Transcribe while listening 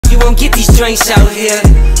won't get these joints out here.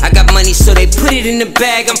 I got money so they put it in the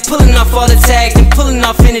bag. I'm pulling off all the tags and pulling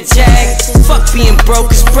off in the jag. Fuck being broke,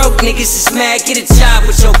 cause broke niggas is mad. Get a job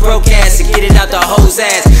with your broke ass and get it out the hoe's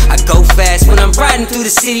ass. I go fast when I'm riding through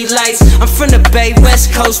the city lights. I'm from the Bay,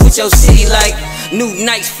 West Coast, with your city like new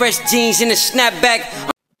Nikes, fresh jeans, and a snapback.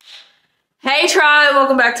 Hey tribe,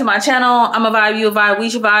 welcome back to my channel. I'm a vibe, you a vibe, we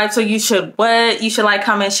should vibe. So you should what? You should like,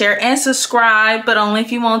 comment, share, and subscribe, but only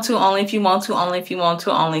if you want to, only if you want to, only if you want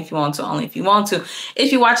to, only if you want to, only if you want to.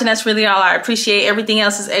 If you're watching, that's really all I appreciate. Everything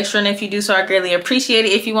else is extra, and if you do so, I greatly appreciate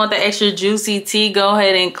it. If you want the extra juicy tea, go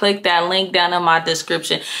ahead and click that link down in my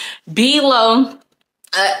description below.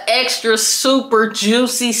 Extra super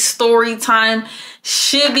juicy story time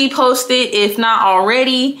should be posted, if not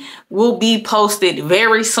already, will be posted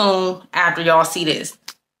very soon after y'all see this.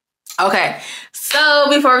 Okay, so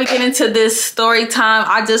before we get into this story time,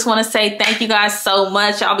 I just want to say thank you guys so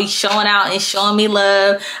much. Y'all be showing out and showing me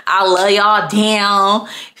love. I love y'all down.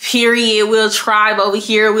 Period. We're a tribe over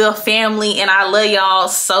here. We're a family, and I love y'all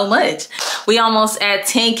so much. We almost at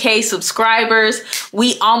 10K subscribers.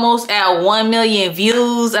 We almost at 1 million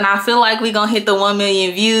views, and I feel like we're gonna hit the 1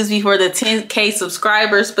 million views before the 10K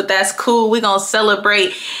subscribers, but that's cool. We're gonna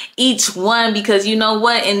celebrate each one, because you know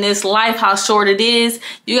what, in this life, how short it is,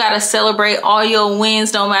 you gotta celebrate all your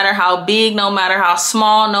wins, no matter how big, no matter how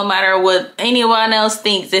small, no matter what anyone else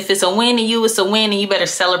thinks. If it's a win to you, it's a win, and you better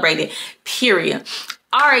celebrate it, period.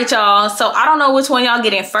 All right, y'all. So I don't know which one y'all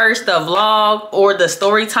getting first, the vlog or the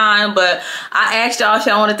story time, but I asked y'all if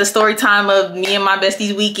y'all wanted the story time of me and my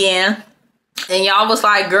besties weekend. And y'all was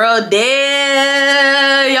like, girl,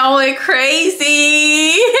 damn, y'all went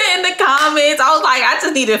crazy in the comments. I was like, I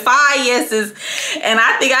just needed 5 yeses, and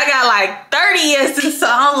I think I got like 30 yeses. So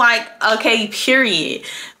I'm like, okay, period.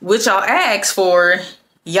 What y'all asked for,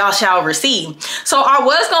 y'all shall receive. So I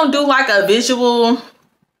was gonna do like a visual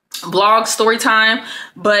vlog story time,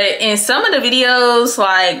 but in some of the videos,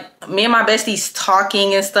 like me and my besties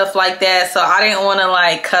talking and stuff like that, so I didn't want to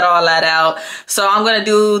like cut all that out. So I'm gonna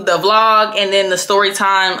do the vlog and then the story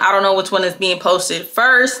time. I don't know which one is being posted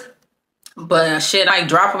first, but shit, I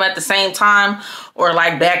drop them at the same time or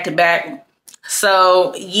like back to back.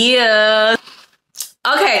 So yeah,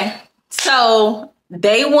 okay, so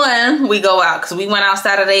day one we go out, because we went out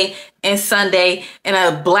Saturday and Sunday, and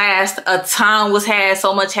a blast, a time was had,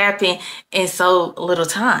 so much happened in so little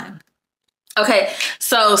time. Okay,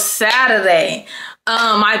 so Saturday,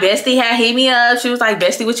 my bestie had hit me up. She was like,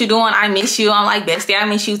 bestie, what you doing? I miss you. I'm like, bestie, I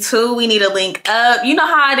miss you too. We need to link up. You know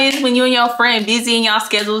how it is when you and your friend busy and y'all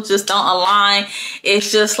schedules just don't align.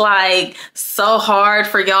 It's just like so hard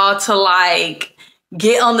for y'all to like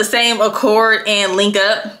get on the same accord and link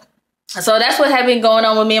up. So that's what had been going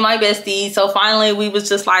on with me and my bestie. So finally we was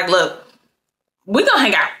just like, look, we gonna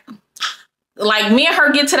hang out. Like me and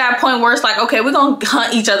her get to that point where it's like, okay, we're gonna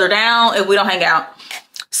hunt each other down if we don't hang out.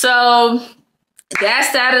 So that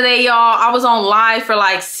Saturday, y'all, I was on live for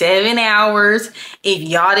like 7 hours. If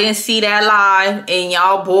y'all didn't see that live and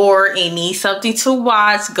y'all bored and need something to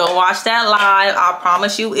watch, go watch that live. I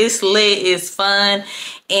promise you it's lit, it's fun.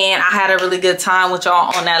 And I had a really good time with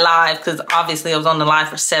y'all on that live, because obviously I was on the live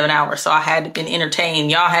for 7 hours. So I had to been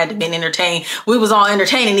entertained. Y'all had to been entertained. We was all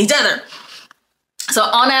entertaining each other. So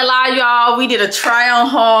on that live, y'all, we did a try on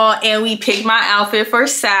haul and we picked my outfit for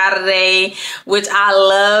Saturday, which I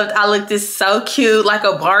loved. I looked this so cute, like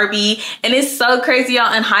a Barbie. And it's so crazy,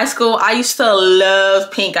 y'all. In high school, I used to love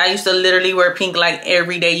pink. I used to literally wear pink like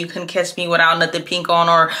every day. You couldn't catch me without nothing pink on,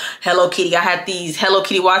 or Hello Kitty. I had these Hello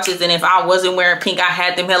Kitty watches, and if I wasn't wearing pink, I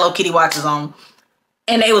had them Hello Kitty watches on.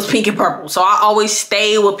 And they was pink and purple. So I always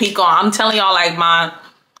stayed with pink on. I'm telling y'all, like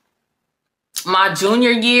my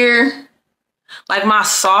junior year, like my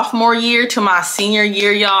sophomore year to my senior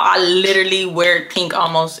year, y'all, I literally wear pink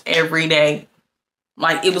almost every day.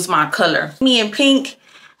 Like it was my color. Me and pink,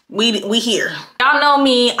 we here. Y'all know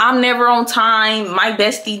me, I'm never on time. My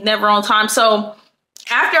bestie never on time. So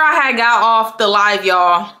after I had got off the live,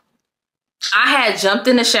 y'all, I had jumped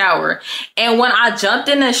in the shower. And when I jumped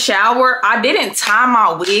in the shower, I didn't tie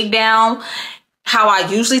my wig down how I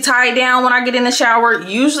usually tie it down when I get in the shower.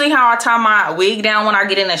 Usually how I tie my wig down when I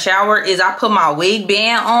get in the shower is I put my wig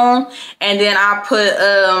band on, and then I put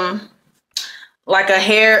like a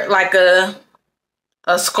hair, like a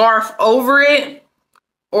scarf over it,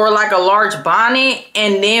 or like a large bonnet,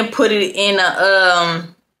 and then put it in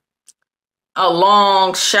a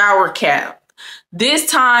long shower cap.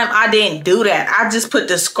 This time I didn't do that. I just put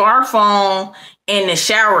the scarf on and the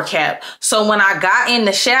shower cap. So when I got in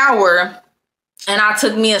the shower and I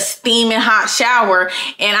took me a steaming hot shower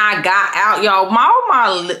and I got out, y'all,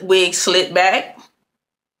 my wig slipped back.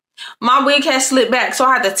 my wig had slipped back, so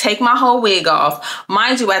I had to take my whole wig off.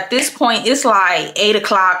 Mind you, at this point, it's like 8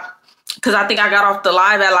 o'clock. Because I think I got off the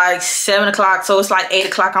live at like 7 o'clock. So it's like 8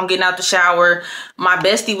 o'clock. I'm getting out the shower. My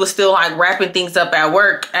bestie was still like wrapping things up at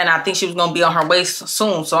work. And I think she was going to be on her way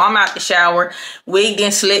soon. So I'm out the shower. Wig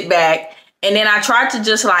then slipped back. And then I tried to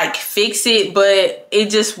just like fix it. But it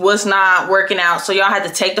just was not working out. So y'all had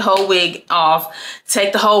to take the whole wig off.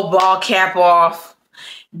 Take the whole ball cap off.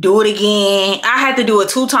 Do it again. I had to do it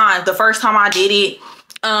 2 times. The first time I did it,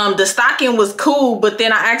 the stocking was cool, but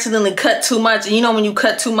then I accidentally cut too much. And you know when you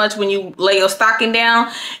cut too much when you lay your stocking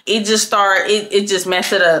down, it just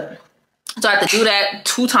messed it up. So I had to do that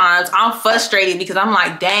 2 times. I'm frustrated because I'm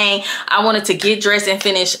like, dang, I wanted to get dressed and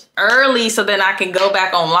finish early so then I can go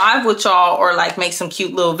back on live with y'all or like make some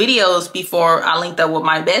cute little videos before I linked up with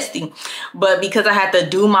my bestie. But because I had to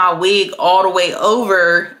do my wig all the way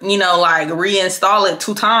over, you know, like reinstall it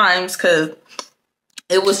 2 times because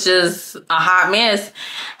it was just a hot mess.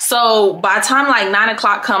 So by the time like 9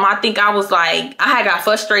 o'clock come, I think I was like, I had got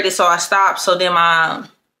frustrated, so I stopped. So then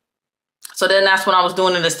that's when I was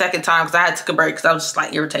doing it the second time because I had to take a break because I was just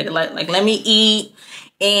like irritated. Like let me eat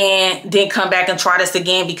and then come back and try this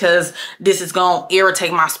again because this is gonna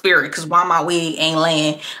irritate my spirit. Because why my wig ain't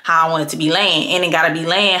laying how I want it to be laying, and it gotta be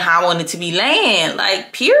laying how I want it to be laying.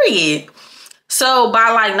 Like period. So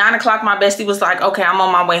by like 9 o'clock, my bestie was like, okay, I'm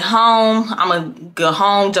on my way home. I'm going to go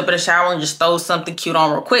home, jump in the shower, and just throw something cute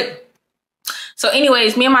on real quick. So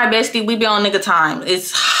anyways, me and my bestie, we be on nigga time.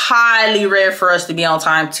 It's highly rare for us to be on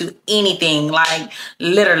time to anything, like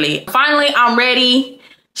literally. Finally, I'm ready.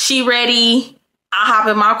 She ready. I hop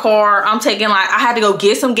in my car. I'm taking like, I had to go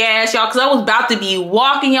get some gas, y'all, because I was about to be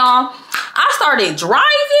walking, y'all. I started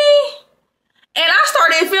driving. And I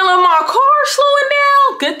started feeling my car slowing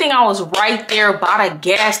down. Good thing I was right there by the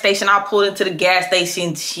gas station. I pulled into the gas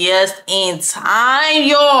station just in time,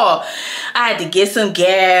 y'all. I had to get some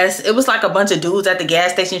gas. It was like a bunch of dudes at the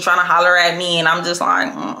gas station trying to holler at me. And I'm just like,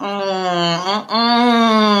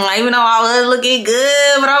 Even though I was looking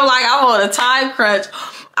good, but I'm like, I'm on a time crunch.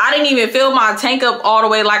 I didn't even fill my tank up all the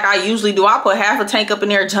way like I usually do. I put half a tank up in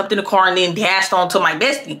there, jumped in the car, and then dashed on to my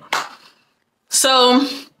bestie. So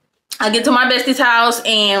I get to my bestie's house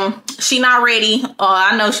and she not ready.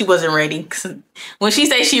 I know she wasn't ready. When she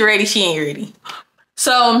say she ready, she ain't ready.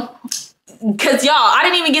 So, cause y'all, I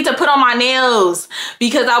didn't even get to put on my nails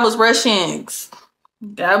because I was rushing.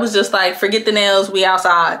 I was just like, forget the nails, we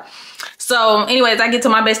outside. So anyways, I get to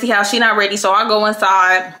my bestie house, she not ready. So I go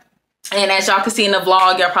inside. And as y'all can see in the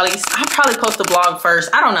vlog, I'll probably post the vlog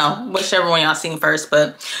first. I don't know, whichever one y'all seen first,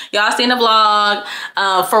 but y'all seen the vlog.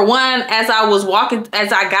 For one, as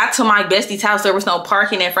I got to my bestie's house, there was no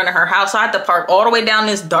parking in front of her house. So I had to park all the way down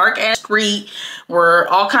this dark ass street where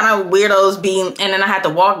all kind of weirdos be, and then I had to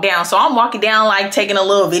walk down. So I'm walking down like taking a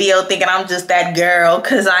little video thinking I'm just that girl,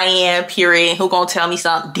 cause I am, period. Who gonna tell me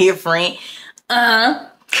something different? And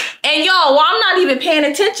y'all, while I'm not even paying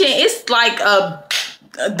attention, it's like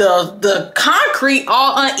the concrete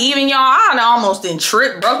all uneven, y'all. I almost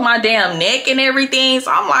tripped, broke my damn neck and everything.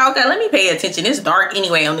 So I'm like, okay, let me pay attention. It's dark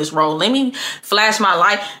anyway on this road. Let me flash my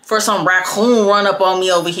light for some raccoon run up on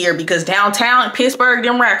me over here, because downtown in Pittsburgh,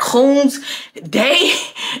 them raccoons, they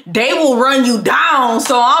will run you down.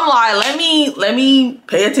 So I'm like, let me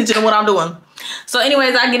pay attention to what I'm doing. So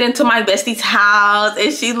anyways, I get into my bestie's house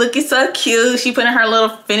and she looking so cute. She putting her little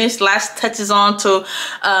finished last touches on to,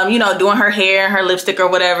 you know, doing her hair and her lipstick or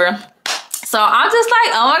whatever. So I'm just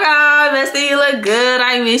like, oh my God, bestie, you look good.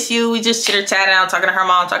 I miss you. We just chitter-chatting. I'm talking to her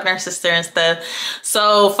mom, talking to her sister and stuff.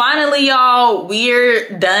 So finally, y'all, we're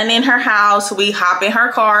done in her house. We hop in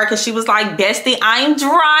her car because she was like, bestie, I'm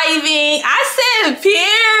driving. I said,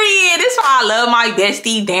 period. This is why I love my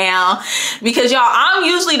bestie down, because y'all, I'm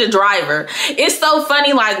usually the driver. It's so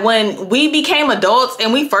funny. Like when we became adults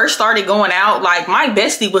and we first started going out, like my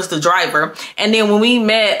bestie was the driver. And then when we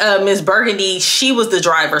met Miss Burgundy, she was the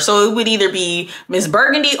driver. So it would either be Miss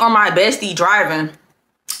Burgundy or my bestie driving,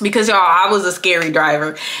 because y'all, I was a scary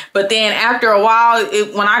driver. But then after a while,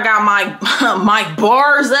 when I got my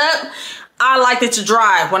bars up, I liked it to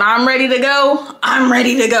drive. When I'm ready to go, I'm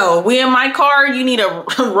ready to go. We in my car, you need to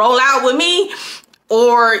roll out with me,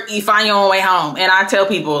 or you find your own way home. And I tell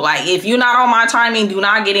people, like, if you're not on my timing, do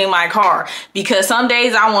not get in my car, because some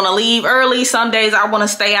days I want to leave early. Some days I want to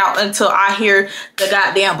stay out until I hear the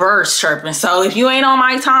goddamn birds chirping. So if you ain't on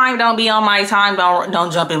my time, don't be on my time.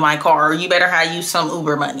 Don't jump in my car. You better have you some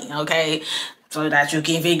Uber money, okay? So that you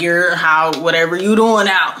can figure how whatever you doing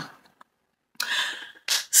out.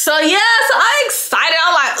 So yeah, so I'm excited.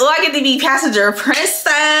 I'm like, oh, I get to be passenger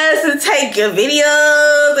princess and take good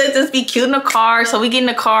videos and just be cute in the car. So we get in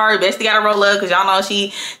the car. Bestie got to roll up because y'all know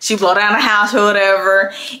she blow down the house or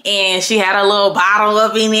whatever. And she had a little bottle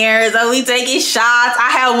up in there. So we taking shots. I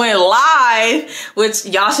had went live, which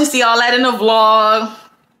y'all should see all that in the vlog.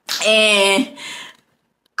 And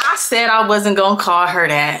I said I wasn't going to call her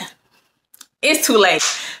that. It's too late.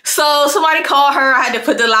 So somebody called her. I had to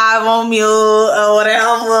put the live on mute or whatever.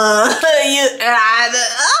 And I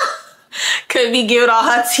could be giving all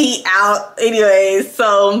her tea out. Anyway,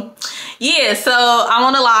 so yeah, so I'm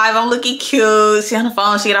on the live. I'm looking cute. She on the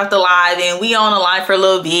phone. She get off the live. And we on the live for a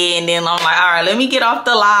little bit. And then I'm like, all right, let me get off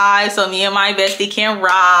the live so me and my bestie can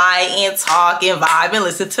ride and talk and vibe and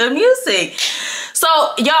listen to music. So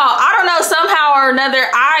y'all, I don't know, somehow or another,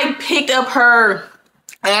 I picked up her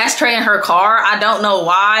ashtray in her car. I don't know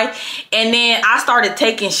why. And then I started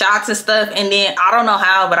taking shots and stuff. And then I don't know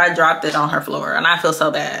how, but I dropped it on her floor. And I feel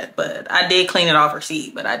so bad. But I did clean it off her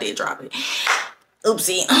seat. But I did drop it.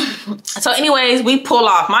 Oopsie. So anyways, we pull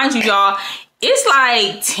off. Mind you, y'all, it's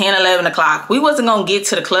like 10, 11 o'clock. We wasn't going to get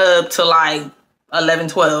to the club till like 11,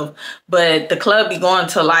 12. But the club be going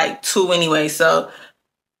till like 2 anyway. So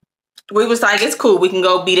we was like, it's cool. We can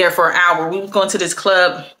go be there for an hour. We was going to this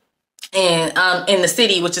club in the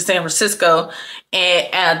city, which is San Francisco,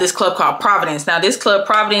 and this club called Providence. Now this club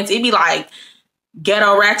Providence, it be like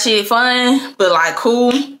ghetto ratchet fun, but like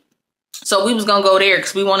cool. So we was gonna go there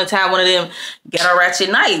because we wanted to have one of them ghetto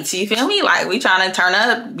ratchet nights. You feel me? Like we trying to turn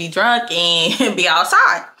up, be drunk, and be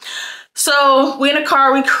outside. So we in the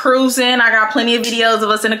car, we cruising. I got plenty of videos of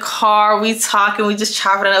us in the car. We talking, we just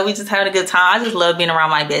chopping it up. We just having a good time. I just love being around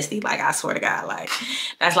my bestie. Like I swear to God, like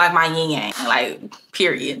that's like my yin yang, like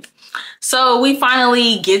period. So we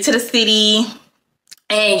finally get to the city,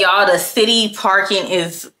 and y'all, the city parking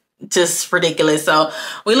is just ridiculous. So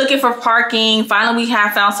we're looking for parking. Finally, we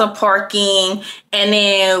have found some parking, and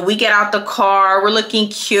then we get out the car. We're looking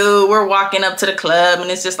cute. We're walking up to the club,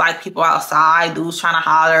 and it's just like people outside, dudes trying to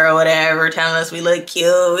holler or whatever, telling us we look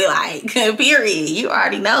cute. We like, period. You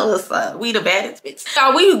already know what's up. We the baddest bitch.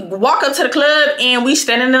 So we walk up to the club, and we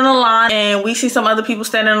standing in the line, and we see some other people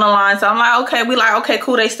standing in the line. So I'm like, okay, we like, okay,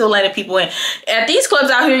 cool. They still letting people in. At these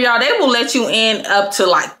clubs out here, y'all, they will let you in up to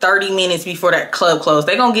like 30 minutes before that club closed.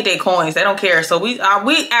 They gonna get their coins. They don't care. So we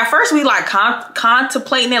at first we like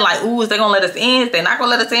contemplating it, like, ooh, is they gonna let us in? Is they not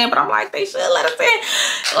gonna let us in? But I'm like, they should let us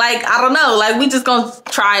in. Like, I don't know. Like, we just gonna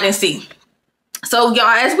try it and see. So y'all,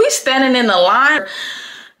 as we standing in the line,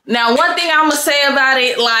 now one thing I'm gonna say about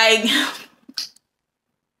it, like,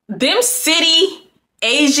 them city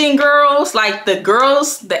Asian girls, like the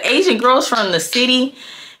Asian girls from the city,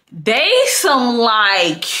 they some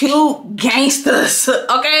like cute gangsters,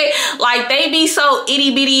 okay? Like they be so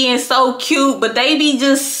itty bitty and so cute, but they be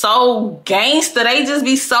just so gangster. They just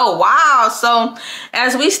be so wild. So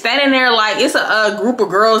as we standing there, like it's a group of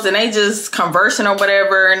girls and they just conversing or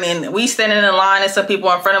whatever, and then we standing in line and some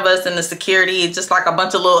people in front of us and the security, it's just like a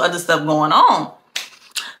bunch of little other stuff going on.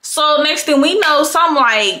 So next thing we know, some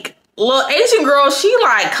like little Asian girl, she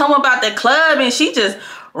like come about the club and she just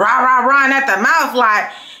rah at the mouth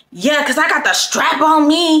like, yeah, cause I got the strap on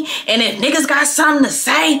me, and if niggas got something to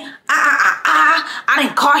say, I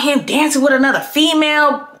didn't caught him dancing with another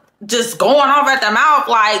female, just going off at the mouth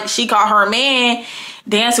like she caught her man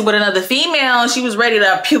dancing with another female, and she was ready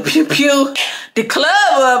to pew pew pew the club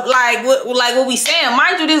up like what we saying.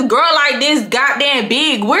 Mind you, this girl like this goddamn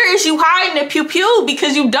big, where is you hiding the pew pew?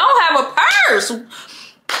 Because you don't have a purse,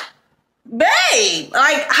 babe.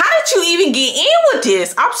 Like, how did you even get in with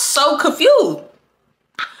this? I'm so confused.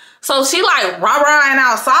 So she like rah-rahing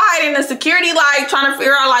outside, and the security like trying to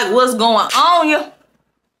figure out like what's going on. Yeah.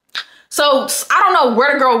 So I don't know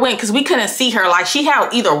where the girl went because we couldn't see her. Like she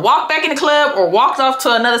had either walked back in the club or walked off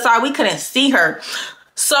to another side. We couldn't see her.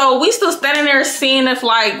 So we still standing there seeing if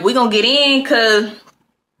like we gonna get in, because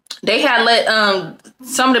they had let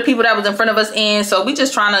some of the people that was in front of us in. So we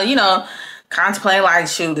just trying to, you know, contemplate like,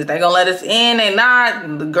 shoot, is they gonna let us in? They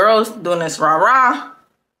not. The girls doing this rah-rah.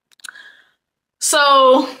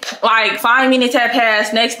 So, like, 5 minutes had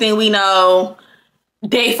passed. Next thing we know,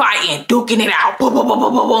 they fighting, duking it out. Boom, boom, boom,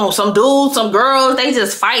 boom, boom, boom. Some dudes, some girls, they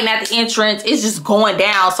just fighting at the entrance. It's just going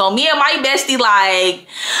down. So me and my bestie like,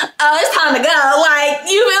 oh, it's time to go. Like,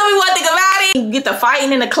 you feel me? One thing about it, you get the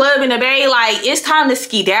fighting in the club in the Bay. Like, it's time to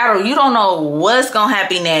skedaddle. You don't know what's gonna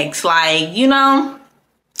happen next. Like, you know?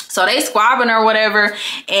 So they squabbing or whatever,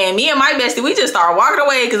 and me and my bestie, we just start walking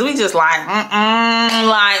away because we just like,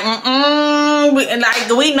 like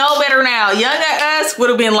we know better now. Younger us would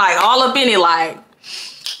have been like all up in it, like,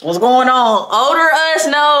 what's going on? Older us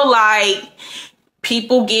know, like,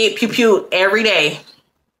 people get pew-pewed every day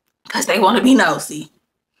because they want to be nosy.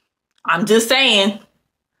 I'm just saying.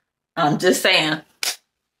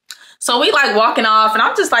 So we like walking off and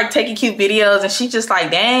I'm just like taking cute videos and she's just like,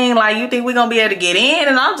 dang, like you think we're gonna be able to get in?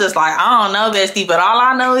 And I'm just like, I don't know, bestie, but all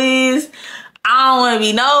I know is I don't want to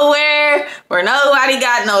be nowhere where nobody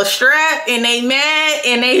got no strap and they mad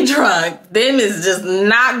and they drunk. Them is just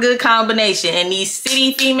not good combination. And these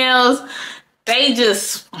city females, they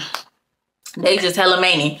just hella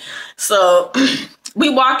many. So we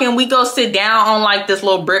walk in, we go sit down on like this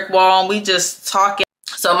little brick wall and we just talking.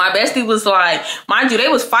 So my bestie was like, mind you, they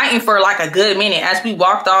was fighting for like a good minute. As we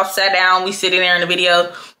walked off, sat down, we sitting there in the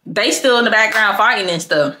video, they still in the background fighting and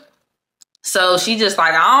stuff. So she just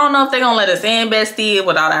like, I don't know if they're gonna let us in, bestie,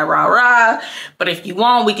 without that rah-rah. But if you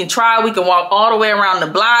want, we can try. We can walk all the way around the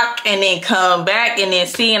block and then come back and then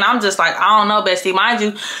see. And I'm just like, I don't know, bestie. Mind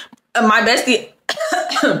you, my bestie,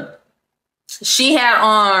 she had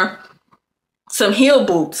on some heel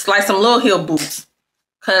boots, like some little heel boots.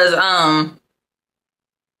 Cause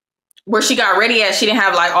where she got ready at, she didn't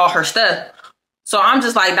have like all her stuff. So I'm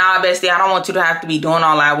just like, nah, bestie, I don't want you to have to be doing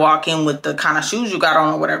all that walking with the kind of shoes you got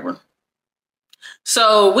on or whatever.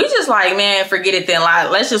 So we just like, man, forget it then.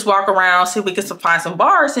 Like, let's just walk around, see if we can find some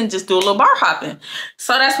bars and just do a little bar hopping.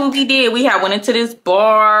 So that's what we did. We had went into this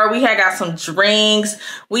bar. We had got some drinks.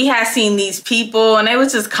 We had seen these people and they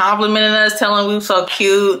was just complimenting us, telling we were so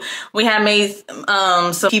cute. We had made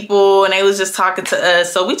some people and they was just talking to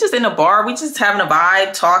us. So we just in the bar. We just having a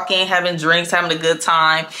vibe, talking, having drinks, having a good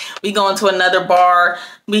time. We go into another bar.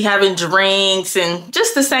 We having drinks and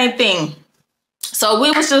just the same thing. So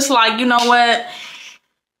we was just like, you know what?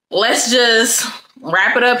 Let's just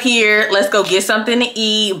wrap it up here. Let's go get something to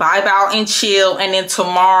eat, vibe out and chill. And then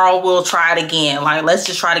tomorrow we'll try it again. Like, let's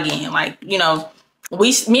just try it again. Like, you know,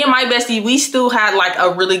 me and my bestie, we still had like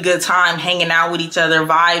a really good time hanging out with each other,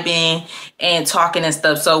 vibing and talking and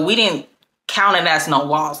stuff. So we didn't count it as no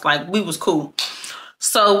loss. Like, we was cool.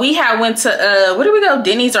 So we had went to, where did we go?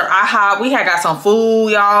 Denny's or IHOP. We had got some food,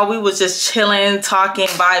 y'all. We was just chilling, talking,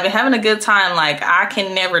 vibing, having a good time. Like, I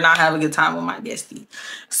can never not have a good time with my bestie.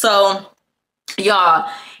 So, y'all,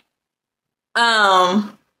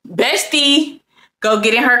 bestie go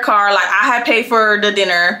get in her car. Like, I had paid for the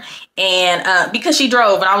dinner and because she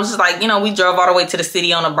drove. And I was just like, you know, we drove all the way to the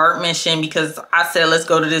city on a burnt mission because I said, let's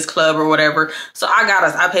go to this club or whatever. So I got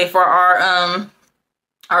us. I paid for our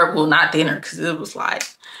well, not dinner because it was like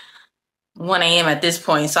 1 a.m. at this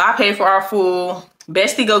point. So I paid for our food.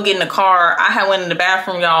 Bestie go get in the car. I had went in the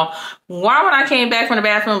bathroom, y'all. Why when I came back from the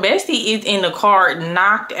bathroom, Bestie is in the car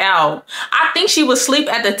knocked out. I think she was asleep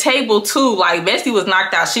at the table too. Like, Bestie was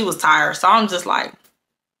knocked out. She was tired. So I'm just like,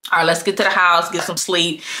 all right, let's get to the house, get some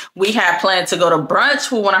sleep. We had planned to go to brunch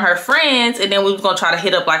with one of her friends. And then we was going to try to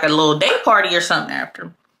hit up like a little day party or something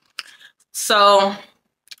after. So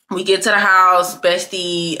we get to the house,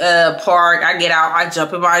 bestie park. I get out, I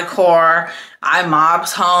jump in my car. I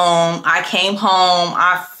mobs home. I came home.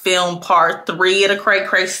 I filmed part 3 of the Cray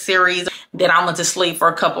Cray series. Then I went to sleep for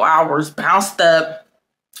a couple hours, bounced up.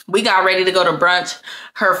 We got ready to go to brunch.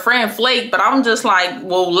 Her friend flaked, but I'm just like,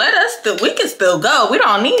 well, we can still go. We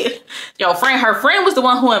don't need it. Her friend was the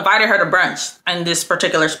one who invited her to brunch in this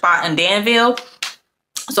particular spot in Danville.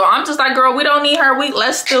 So I'm just like, girl, we don't need her.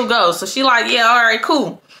 Let's still go. So she like, yeah, all right,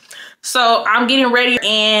 cool. So I'm getting ready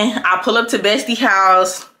and I pull up to Bestie's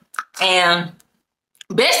house and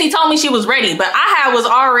Bestie told me she was ready, but I was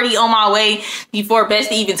already on my way before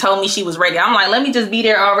Bestie even told me she was ready. I'm like, let me just be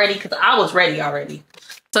there already because I was ready already.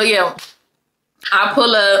 So yeah, I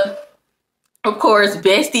pull up. Of course,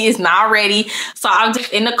 Bestie is not ready. So I'm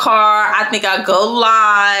just in the car. I think I go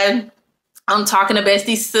live. I'm talking to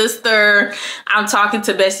Bestie's sister. I'm talking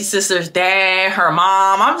to Bestie's sister's dad, her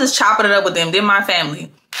mom. I'm just chopping it up with them. They're my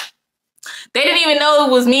family. They didn't even know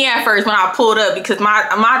it was me at first when I pulled up because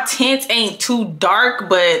my tents ain't too dark,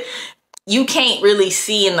 but you can't really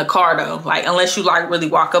see in the car though, like unless you like really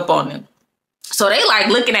walk up on them. So they like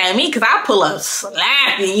looking at me because I pull up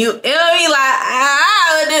slapping, you feel me? Like,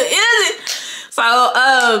 what is it? So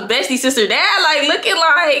Bestie's sister dad like looking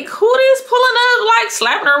like, who this pulling up, like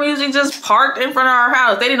slapping her music just parked in front of our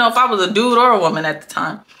house. They didn't know if I was a dude or a woman at the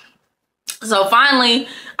time. So finally,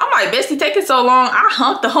 I'm like, Bestie, taking so long. I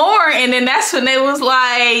honked the horn. And then that's when they was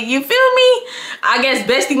like, you feel me? I guess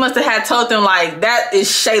Bestie must have had told them like, that is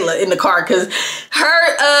Shayla in the car. Cause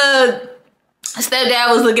her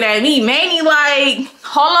stepdad was looking at me, Manny, like,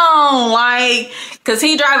 hold on. Like, cause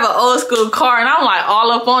he drive an old school car and I'm like all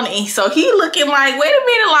up on it. So he looking like, wait a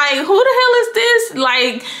minute, like, who the hell is this?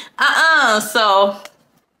 Like, So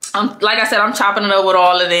like I said, I'm chopping it up with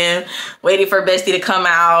all of them, waiting for Bestie to come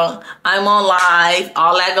out. I'm on live.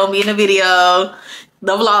 All that gonna be in the video,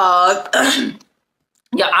 the vlog.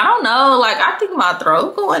 Yeah, I don't know. Like, I think my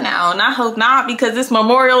throat going out, and I hope not, because it's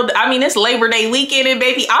it's Labor Day weekend, and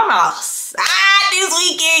baby, I'm outside this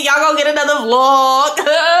weekend. Y'all gonna get another vlog,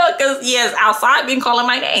 because yes, outside been calling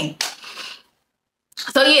my name.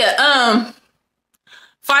 So yeah,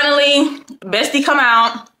 finally, Bestie come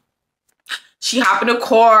out. She hop in the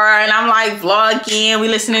car, and I'm like vlogging. We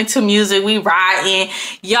listening to music. We riding.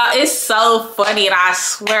 Y'all, it's so funny, and I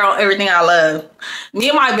swear on everything I love. Me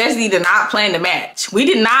and my bestie did not plan to match. We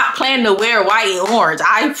did not plan to wear white and orange.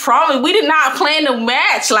 I promise. We did not plan to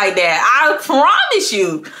match like that. I promise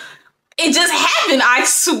you. It just happened. I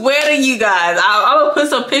swear to you guys. I'm gonna put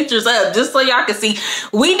some pictures up just so y'all can see.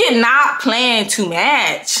 We did not plan to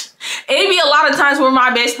match. It'd be a lot of times where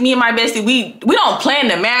me and my bestie, we don't plan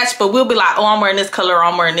to match, but we'll be like, oh, I'm wearing this color,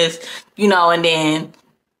 I'm wearing this, you know, and then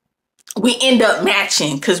we end up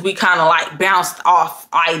matching because we kind of like bounced off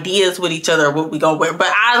ideas with each other what we gonna wear. But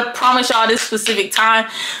I promise y'all, this specific time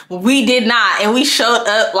we did not, and we showed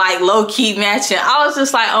up like low-key matching. I was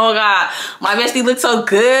just like, oh god, my bestie looked so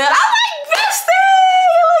good. I'm like,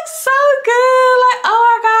 bestie, you look so good. Like, oh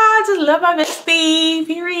my god, I just love my bestie,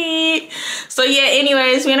 period. So yeah,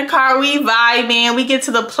 anyways, we in the car, we vibing, we get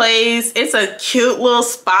to the place. It's a cute little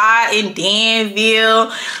spot in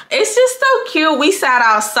Danville. It's just so cute. We sat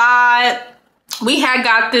outside. We had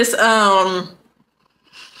got this cotton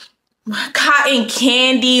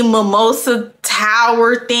candy mimosa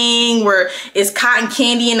tower thing where it's cotton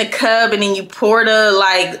candy in a cup, and then you pour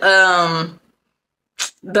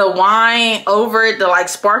the wine over it, the like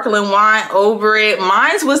sparkling wine over it.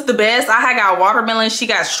 Mine's was the best. I had got watermelon, she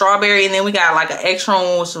got strawberry, and then we got like an extra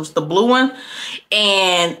one, which was the blue one.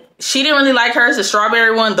 And she didn't really like hers, the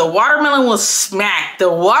strawberry one. The watermelon was smack.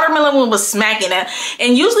 The watermelon one was smacking it.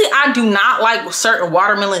 And usually I do not like certain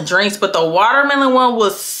watermelon drinks, but the watermelon one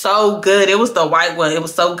was so good. It was the white one. It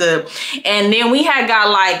was so good. And then we had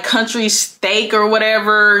got like country steak or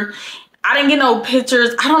whatever. I didn't get no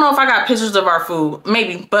pictures. I don't know if I got pictures of our food,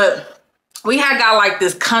 maybe, but we had got like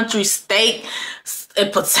this country steak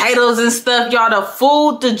and potatoes and stuff, y'all. The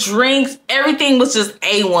food, the drinks, everything was just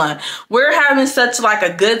A1. We're having such like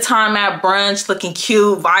a good time at brunch, looking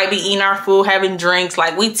cute, vibing, eating our food, having drinks.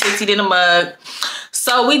 Like, we tipsied in a mug.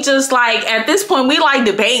 So we just like, at this point, we like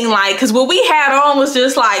debating, like, because what we had on was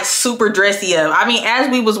just like super dressy up. I mean,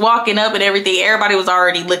 as we was walking up and everything, everybody was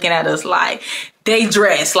already looking at us like they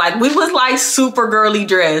dressed. Like, we was like super girly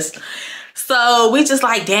dressed. So we just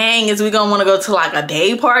like, dang, is we gonna want to go to like a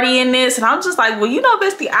day party in this? And I'm just like, well, you know,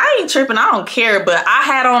 bestie, I ain't tripping, I don't care. But I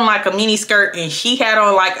had on like a mini skirt and she had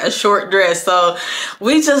on like a short dress. So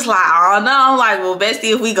we just like, oh no. I'm like, well,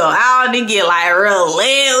 bestie, if we go out and get like real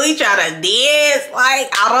lit, we try to dance, like,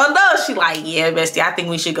 I don't know. She like, yeah, bestie, I think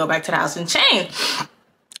we should go back to the house and change.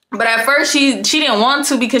 But at first she didn't want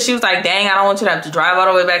to, because she was like, dang, I don't want you to have to drive all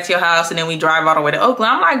the way back to your house and then we drive all the way to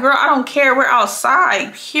Oakland. I'm like, girl, I don't care. We're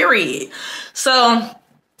outside, period. So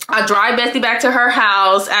I drive Bestie back to her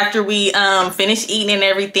house after we finish eating and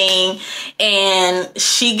everything, and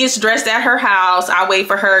she gets dressed at her house. I wait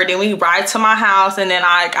for her, then we ride to my house, and then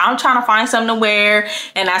I'm trying to find something to wear,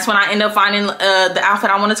 and that's when I end up finding the outfit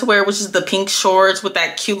I wanted to wear, which is the pink shorts with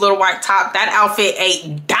that cute little white top. That outfit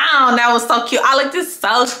ate down. That was so cute. I looked this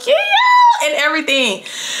so cute and everything.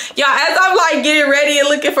 Y'all, as I'm like getting ready and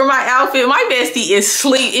looking for my outfit, my bestie is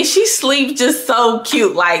asleep, and she sleeps just so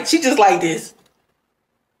cute. Like, she just like this.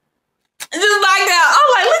 Just like that. I'm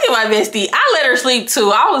like, look at my bestie. I let her sleep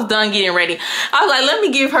too. I was done getting ready. I was like, let me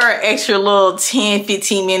give her an extra little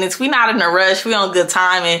 10-15 minutes. We not in a rush. We on good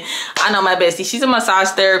time. And I know my bestie, she's a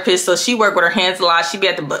massage therapist, so she work with her hands a lot. She be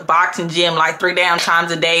at the boxing gym like 3 damn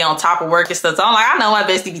times a day on top of work and stuff. So I'm like, I know my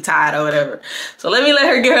bestie be tired or whatever. So let me let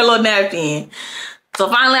her get her little nap in. So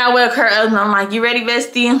finally I wake her up and I'm like, you ready,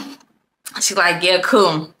 bestie? She's like, yeah,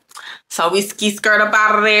 cool. So we ski skirt up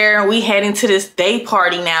out of there and we head into this day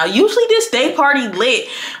party now. Usually this day party lit,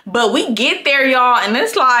 but we get there, y'all, and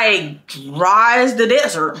it's like rise the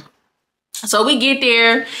desert. So we get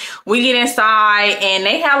there, we get inside, and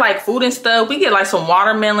they have like food and stuff. We get like some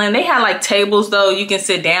watermelon. They had like tables though. You can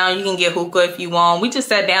sit down, you can get hookah if you want. We just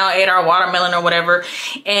sat down, ate our watermelon or whatever.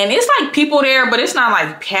 And it's like people there, but it's not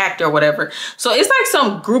like packed or whatever. So it's like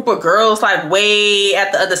some group of girls like way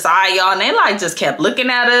at the other side, y'all. And they like just kept looking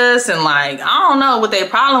at us, and like, I don't know what their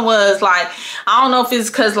problem was. Like, I don't know if it's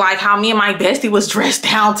cause like how me and my bestie was dressed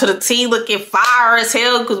down to the T, looking fire as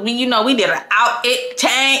hell. Cause we, you know, we did an outfit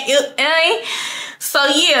change. So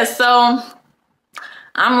yeah, so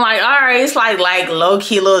I'm like, all right, it's like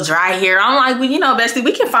low-key a little dry here. I'm like, well, you know, bestie,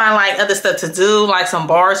 we can find like other stuff to do, like some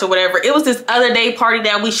bars or whatever. It was this other day party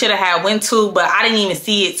that we should have had went to, but I didn't even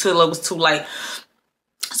see it till it was too late.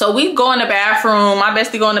 So we go in the bathroom, my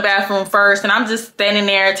bestie go in the bathroom first, and I'm just standing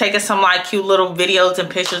there taking some like cute little videos and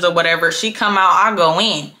pictures or whatever. She come out, I go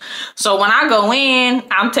in. So when I go in,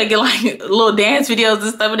 I'm taking like little dance videos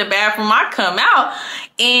and stuff in the bathroom. I come out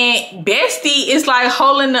and bestie is like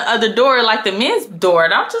holding the other door, like the men's door.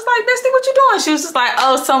 And I'm just like, bestie, what you doing? She was just like,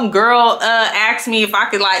 oh, some girl asked me if I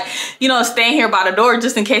could like, you know, stand here by the door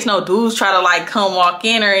just in case no dudes try to like come walk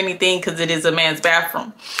in or anything, because it is a man's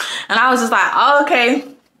bathroom. And I was just like, oh, okay.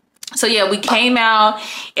 So yeah, we came out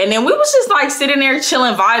and then we was just like sitting there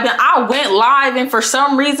chilling, vibing. I went live and for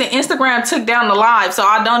some reason Instagram took down the live, so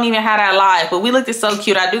I don't even have that live. But we looked so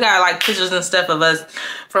cute. I do got like pictures and stuff of us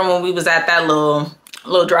from when we was at that little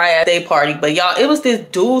dry ass day party. But y'all, it was this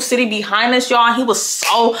dude sitting behind us, y'all, and he was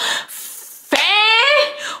so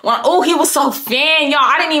oh, he was so fan,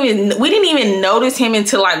 y'all. We didn't even notice him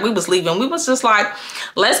until like we was leaving. We was just like,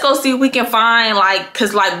 let's go see if we can find like,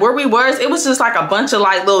 cause like where we was, it was just like a bunch of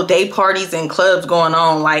like little day parties and clubs going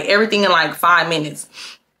on, like everything in like 5 minutes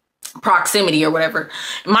proximity or whatever.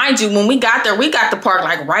 Mind you, when we got there, we got the park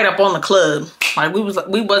like right up on the club. Like we was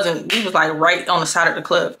like right on the side of the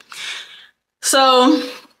club. So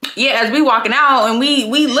yeah, as we walking out and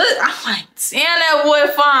we look, I'm like, damn, that boy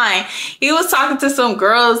fine. He was talking to some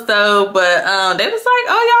girls though, but they was like,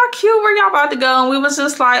 oh, y'all cute, where y'all about to go? And we was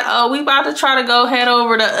just like, oh, we about to try to go head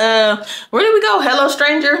over to where did we go? Hello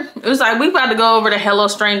Stranger. It was like we about to go over to Hello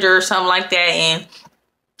Stranger or something like that, and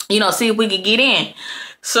you know, see if we could get in.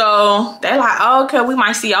 So they're like, oh, okay, we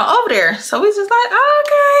might see y'all over there. So we just like, oh,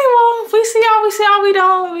 okay, well, if we see y'all, we see y'all.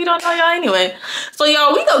 We don't know y'all anyway. So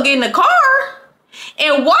y'all, we go get in the car.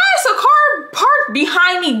 And why is a car parked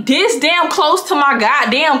behind me this damn close to my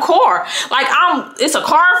goddamn car? Like it's a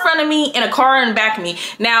car in front of me and a car in back of me.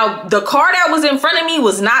 Now, the car that was in front of me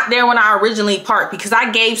was not there when I originally parked, because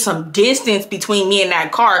I gave some distance between me and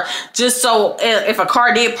that car, just so if a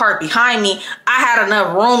car did park behind me, I had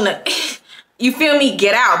enough room to, you feel me,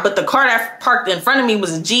 get out. But the car that parked in front of me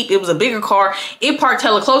was a Jeep. It was a bigger car. It parked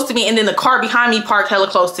hella close to me, and then the car behind me parked hella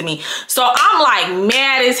close to me. So I'm like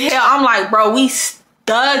mad as hell. I'm like, bro, we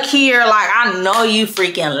stuck here. Like, I know you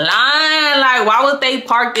freaking lying. Like, why would they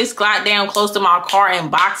park this goddamn close to my car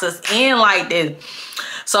and box us in like this?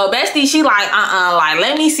 So bestie, she like, like,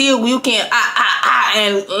 let me see if you can,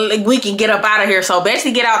 and we can get up out of here. So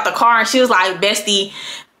bestie get out the car, and she was like, bestie,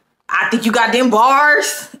 I think you got them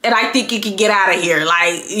bars, and I think you can get out of here.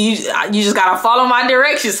 Like, you just gotta follow my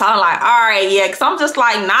directions. So I'm like, all right, yeah, because I'm just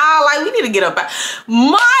like, nah, like, we need to get up.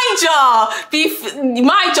 Mind y'all,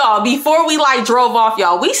 before we like drove off,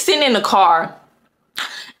 y'all, we sitting in the car.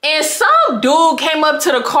 And some dude came up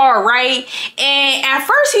to the car, right? And at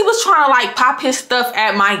first he was trying to like pop his stuff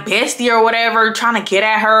at my bestie or whatever, trying to get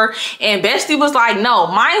at her. And bestie was like, no,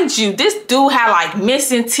 mind you, this dude had like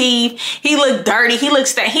missing teeth. He looked dirty. He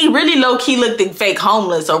really low-key looked fake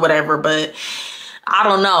homeless or whatever, but I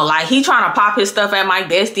don't know. Like, he trying to pop his stuff at my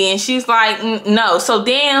bestie, and she's like, no. So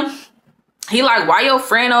then he like, why your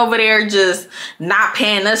friend over there just not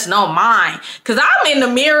paying us no mind? Because I'm in the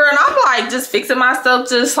mirror and I'm like just fixing myself,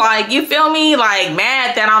 just like, you feel me? Like,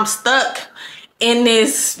 mad that I'm stuck in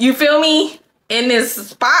this, you feel me? In this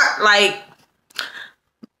spot. Like,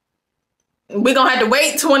 we gonna have to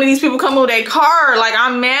wait till one of these people come with their car. Like,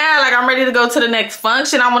 I'm mad. Like, I'm ready to go to the next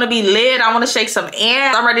function. I want to be lit. I want to shake some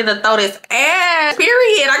ass. I'm ready to throw this ass,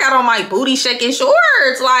 period. I got on my booty shaking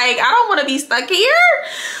shorts. Like, I don't want to be stuck here.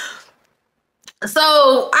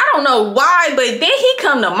 So I don't know why, but then he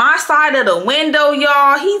come to my side of the window,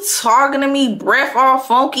 y'all. He talking to me, breath all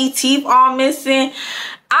funky, teeth all missing.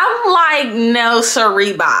 I'm like, no,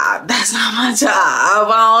 sorry, Bob. That's not my job.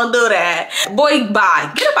 I don't do that. Boy,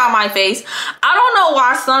 bye. Get up out my face. I don't know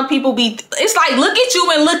why some people be, it's like, look at you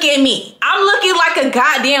and look at me. I'm looking like a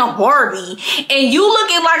goddamn Barbie, and you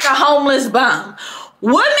looking like a homeless bum.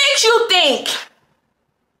 What makes you think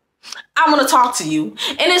I want to talk to you?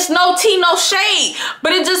 And it's no tea, no shade,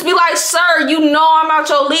 but it just be like, sir, you know I'm out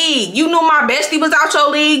your league. You knew my bestie was out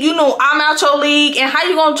your league. You know I'm out your league. And how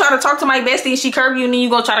you gonna try to talk to my bestie and she curve you, and then you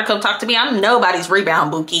gonna try to come talk to me? I'm nobody's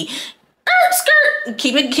rebound bookie. Skirt.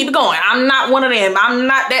 Keep it going. I'm not one of them. I'm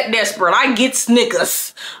not that desperate. I get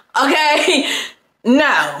Snickers. Okay?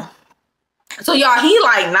 No. So y'all, he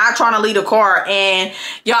like not trying to leave the car, and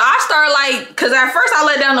y'all, I start like, because at first I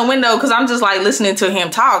let down the window because I'm just like listening to him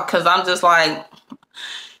talk, because I'm just like,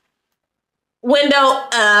 window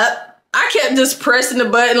up, I kept just pressing the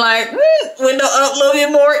button like, window up a little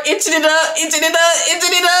bit more, inching it up, inching it up,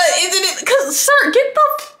 inching it up, inching it. Cause sir, get the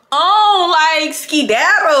on, like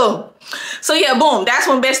skedaddle. So yeah, boom. That's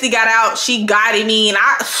when Bestie got out. She guided me, and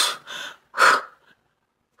I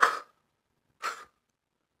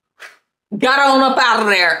got on up out of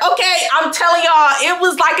there. Okay, I'm telling y'all, it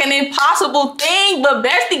was like an impossible thing, but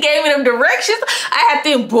Bestie gave me them directions. I had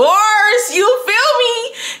them bars, you feel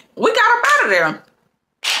me? We got up out of there.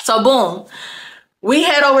 So boom, we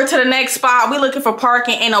head over to the next spot. We looking for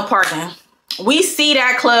parking, ain't no parking. We see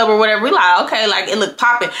that club or whatever. We like, okay, like it looked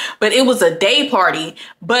popping, but it was a day party.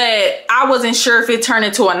 But I wasn't sure if it turned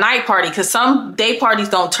into a night party, because some day parties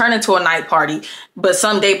don't turn into a night party, but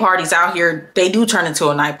some day parties out here, they do turn into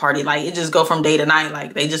a night party. Like it just go from day to night.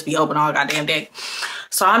 Like they just be open all goddamn day.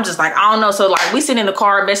 So I'm just like, I don't know. So like we sit in the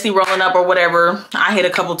car, Bestie rolling up or whatever. I hit a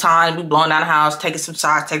couple times. We blowing down the house, taking some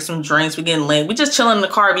shots, taking some drinks. We getting lit. We just chilling in the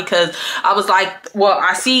car because I was like, well,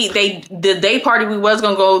 I see the day party we was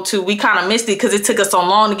going to go to, we kind of missed it because it took us so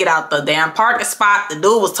long to get out the damn parking spot. The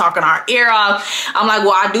dude was talking our ear off. I'm like,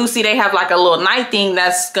 well, I do see they have like a little night thing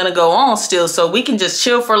that's going to go on still. So we can just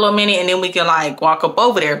chill for a little minute and then we can like walk up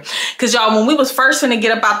over there. Cause y'all, when we was first gonna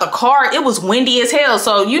get up out the car, it was windy as hell.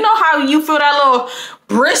 So you know how you feel that little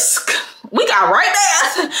brisk, we got right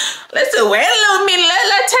there. Let's do wait a little minute.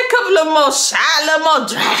 Let's take a little more shot, a little more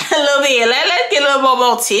dry, a little bit. Let's get a little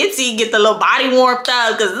more tipsy, get the little body warmed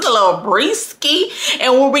up because it's a little brisky.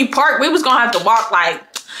 And when we parked, we was gonna have to walk like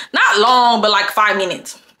not long, but like 5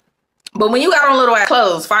 minutes. But when you got on little ass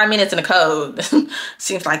clothes, 5 minutes in the code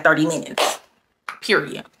seems like 30 minutes.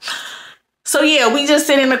 Period. So yeah, we just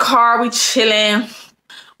sit in the car, we chilling.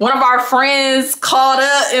 One of our friends called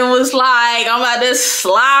up and was like, I'm about to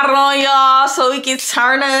slide on y'all so we can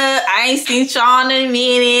turn up. I ain't seen y'all in a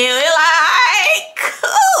minute. We're like,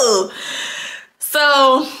 cool.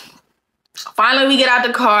 So finally we get out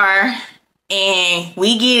the car and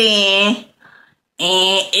we get in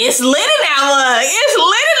and it's lit in that one. It's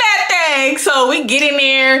lit in that thing. So we get in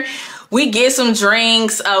there. We get some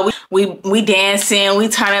drinks, we dancing, we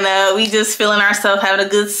turning up, we just feeling ourselves, having a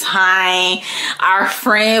good time. Our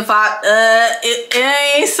friend popped up,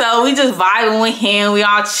 so we just vibing with him. We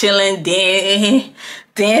all chilling, dancing,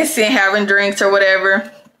 having drinks or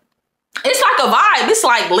whatever. It's like a vibe. It's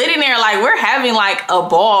like lit in there. Like we're having like a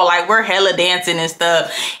ball. Like we're hella dancing and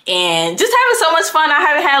stuff and just having so much fun. I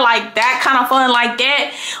haven't had like that kind of fun like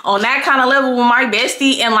that on that kind of level with my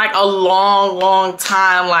bestie in like a long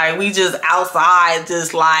time. Like we just outside,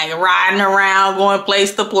 just like riding around, going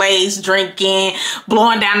place to place, drinking,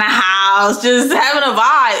 blowing down the house, just having a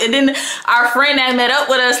vibe. And then our friend that met up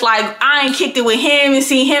with us, like I ain't kicked it with him and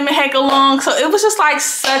seen him in heck along. So it was just like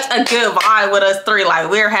such a good vibe with us three.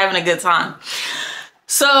 Like we're having a good time.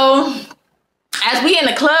 So as we in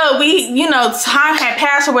the club, we, you know, time had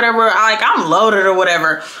passed or whatever, like I'm loaded or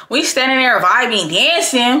whatever. We standing there vibing,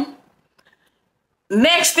 dancing.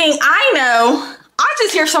 Next thing I know, I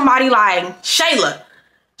just hear somebody like, Shayla.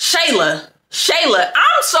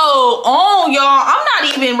 I'm so on, y'all. I'm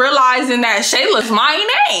not even realizing that Shayla's my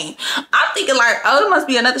name. I'm thinking like, oh, there must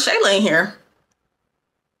be another Shayla in here.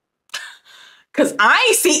 Cause I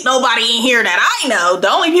ain't seen nobody in here that I know. The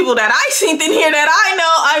only people that I seen in here that I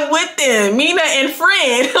know, I'm with them, Mina and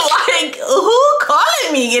friend. Like, who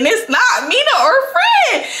calling me? And it's not Mina or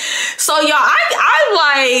friend. So y'all, I'm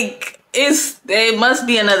like, it must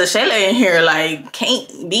be another Shayla in here. Like,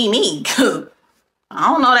 can't be me. Cause I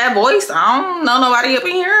don't know that voice. I don't know nobody up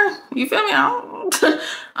in here. You feel me?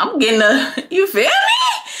 I'm getting you feel me?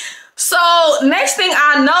 So next thing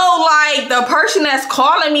I know, like the person that's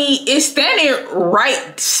calling me is standing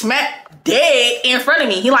right smack dead in front of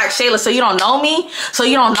me. He like, Shayla, so you don't know me? So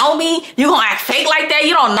you don't know me? You gonna act fake like that?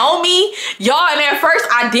 You don't know me? Y'all, and at first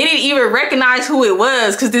I didn't even recognize who it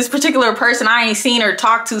was because this particular person I ain't seen or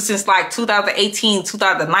talked to since like 2018,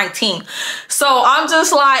 2019. So I'm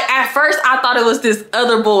just like, at first I thought it was this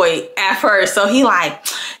other boy at first. So he like,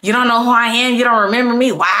 you don't know who I am? You don't remember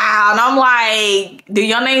me? Wow. And I'm like, do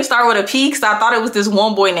your name start with a P? Because I thought it was this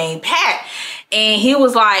one boy named Pat. And he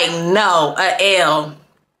was like, no, a L.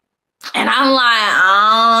 And I'm like,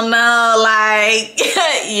 I don't know, like,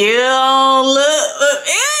 you don't look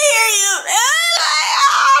familiar. Like,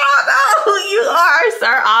 I don't know who you are,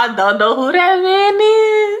 sir. I don't know who that man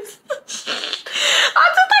is.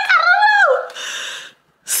 I'm just like, I don't know.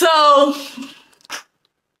 So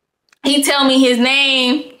he tell me his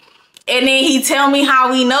name, and then he tell me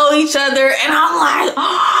how we know each other, and I'm like,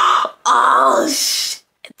 oh shit.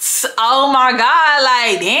 Oh my God,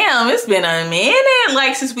 like, damn, it's been a minute,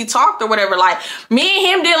 like, since we talked or whatever. Like, me and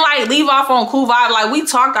him didn't, like, leave off on cool vibe. Like, we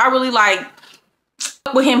talked, I really, like,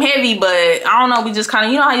 with him heavy, but I don't know, we just kind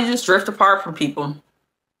of, you know how you just drift apart from people.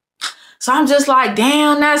 So I'm just like,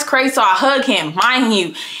 damn, that's crazy. So I hug him. Mind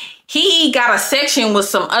you, he got a section with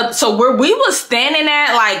some other, so where we was standing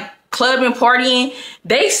at, like, clubbing, partying,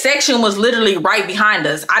 they section was literally right behind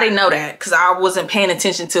us. I didn't know that because I wasn't paying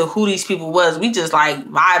attention to who these people was. We just like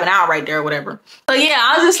vibing out right there or whatever. So yeah,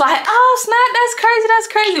 I was just like, oh snap, that's crazy, that's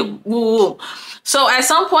crazy. Woo. So at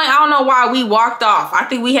some point, I don't know why, we walked off. I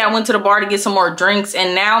think we had went to the bar to get some more drinks,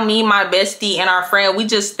 and now me, my bestie, and our friend, we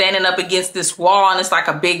just standing up against this wall, and it's like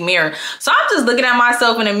a big mirror. So I'm just looking at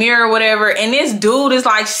myself in the mirror or whatever, and this dude is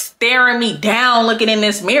like staring me down looking in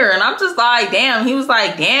this mirror, and I'm just like, damn. He was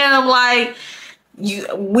like, damn, like,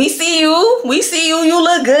 we see you, you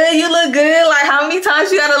look good, like, how many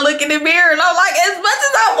times you gotta look in the mirror? And I'm like, as much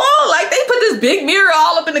as I want. Like, they put this big mirror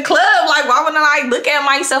all up in the club, like, why wouldn't I look at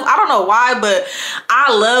myself? I don't know why, but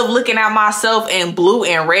I love looking at myself in blue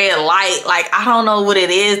and red light. Like, I don't know what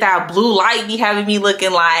it is, that blue light be having me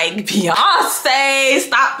looking like Beyonce.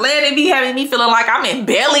 Stop playing, it be having me feeling like I'm in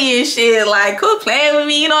Belly and shit. Like, quit playing with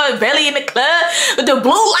me, you know, in Belly in the club with the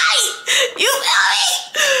blue light, you feel me?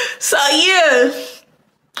 So yeah.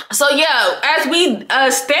 So yeah, as we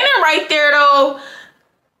standing right there though,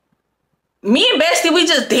 me and Bestie, we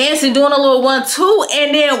just dancing, doing a little 1-2,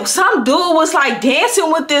 and then some dude was like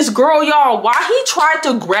dancing with this girl, y'all, while he tried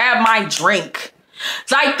to grab my drink.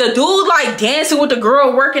 Like, the dude like dancing with the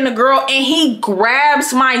girl, working the girl, and he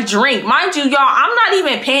grabs my drink. Mind you, y'all, I'm not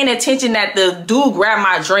even paying attention that the dude grabbed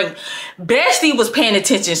my drink. Bestie was paying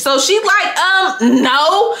attention. So she's like,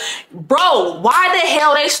 no. Bro, why the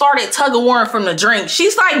hell they started tug of war from the drink?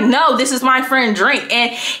 She's like, no, this is my friend's drink.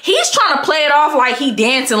 And he's trying to play it off like he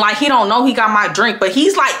dancing, like he don't know he got my drink. But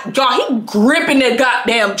he's like, y'all, he gripping the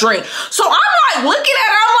goddamn drink. So I'm like looking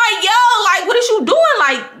at her, I'm like, yo, like, what is you doing?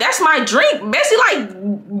 Like, that's my drink. Bestie,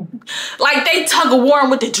 like they tug of war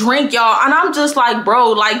with the drink, y'all. And I'm just like,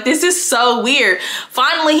 bro, like, this is so weird.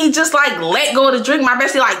 Finally, he just like let go of the drink. My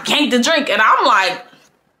bestie like ganked the drink. And I'm like,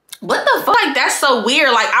 what the fuck? Like, that's so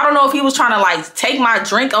weird. Like, I don't know if he was trying to like take my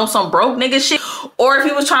drink on some broke nigga shit, or if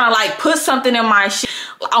he was trying to like put something in my shit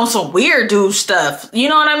on some weird dude stuff. You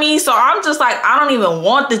know what I mean? So I'm just like, I don't even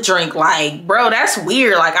want the drink. Like, bro, that's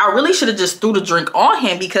weird. Like, I really should have just threw the drink on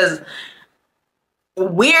him, because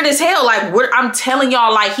weird as hell. Like, I'm telling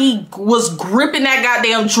y'all, like, he was gripping that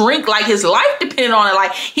goddamn drink like his life depended on it.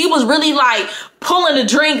 Like, he was really like pulling the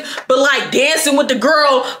drink, but like dancing with the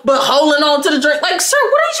girl, but holding on to the drink. Like, sir,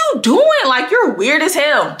 what are you doing? Like, you're weird as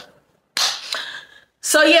hell.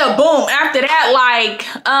 So yeah, boom. After that, like,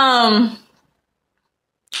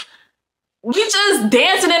 we just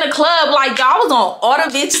dancing in the club like y'all was on all the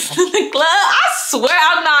bitches in the club. I swear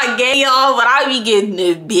I'm not gay, y'all, but I be getting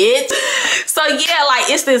this bitch. So yeah, like,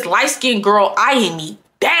 it's this light-skinned girl eyeing me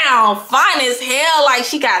down, fine as hell. Like,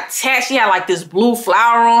 she got tat, she had like this blue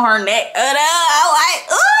flower on her neck. I'm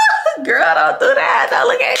like, ooh, girl, don't do that. Don't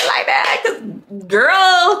look at me like that. 'Cause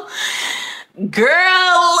girl,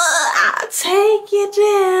 I'll take you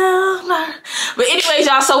down. But anyways,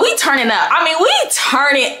 y'all, so we turning up. I mean, we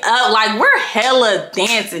turning up, like, we're hella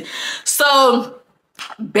dancing. So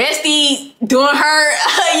Bestie doing her,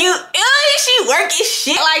 she working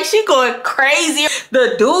shit, like, she going crazy.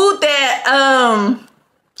 The dude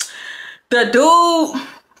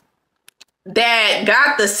that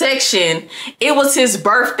got the section, it was his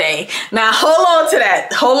birthday. Now hold on to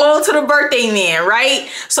that. Hold on to the birthday man, right?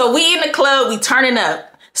 So we in the club, we turning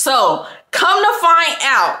up. So come to find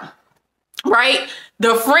out, right?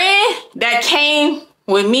 The friend that came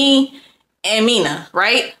with me and Mina,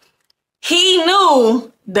 right? He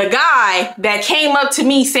knew the guy that came up to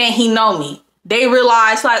me saying he know me. They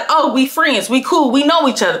realized, like, oh, we friends, we cool, we know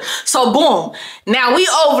each other. So boom, now we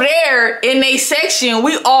over there in they section,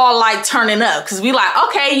 we all like turning up, because we like,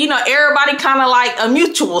 okay, you know, everybody kind of like a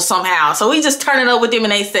mutual somehow. So we just turning up with them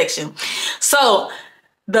in they section. So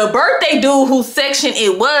the birthday dude whose section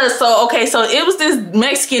it was, so okay, so it was this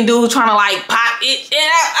Mexican dude trying to like pop it, and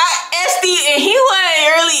I and he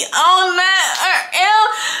wasn't really on that.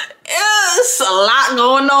 It's a lot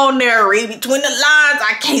going on there. Read between the lines.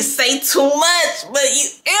 I can't say too much, but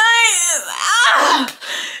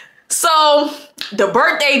So the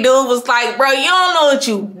birthday dude was like, bro, you don't know what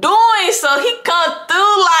you doing. So he come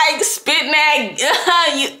through like spitting that,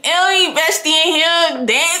 you bestie in here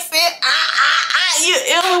dancing.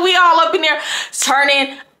 We all up in there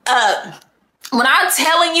turning up. When I'm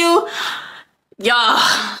telling you,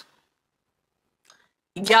 y'all,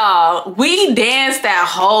 we danced that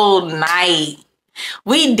whole night.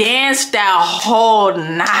 We danced that whole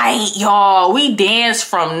night, y'all. We danced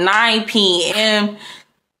from 9 p.m.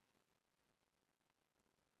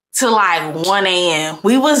 to like 1 a.m.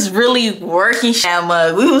 We was really working that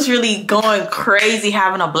mug. We was really going crazy,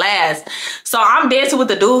 having a blast. So I'm dancing with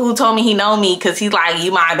the dude who told me he know me, because he's like,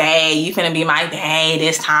 you my bae, you finna be my bae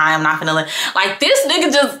this time. Not finna like this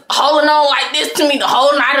nigga just holding on like this to me the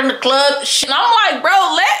whole night in the club. And I'm like,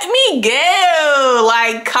 bro, let me go.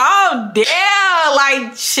 Like, calm down.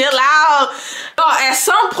 Like, chill out. So at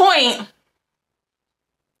some point,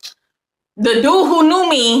 the dude who knew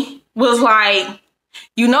me was like,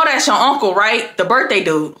 you know that's your uncle, right? The birthday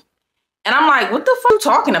dude. And I'm like, what the fuck you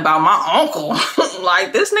talking about? My uncle?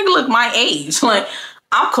 Like, this nigga look my age. Like,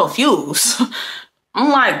 I'm confused. I'm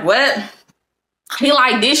like, what? He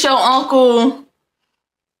like, this your uncle,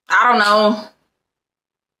 I don't know,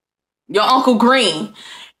 your Uncle Green.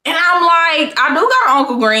 And I'm like, I do got an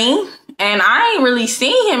Uncle Green. And I ain't really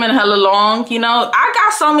seen him in hella long, you know. I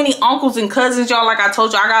got so many uncles and cousins, y'all. Like I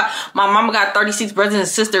told you, my mama got 36 brothers and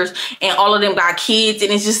sisters, and all of them got kids,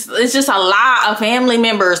 and it's just a lot of family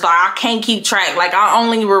members. Like I can't keep track. Like I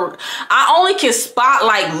only can spot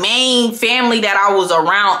like main family that I was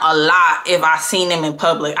around a lot if I seen them in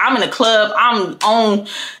public. I'm in a club, I'm on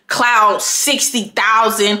cloud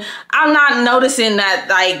 60,000. I'm not noticing that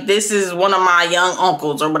like this is one of my young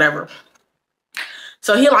uncles or whatever.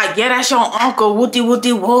 So he like, yeah, that's your uncle, whoopty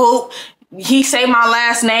whoopty whoop. He say my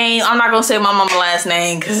last name. I'm not gonna say my mama's last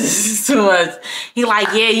name because it's too much. He like,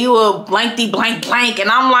 yeah, you a blankety blank blank. And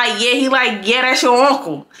I'm like, yeah, he like, yeah, that's your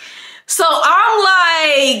uncle. So I'm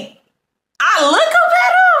like, I look up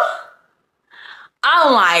at him.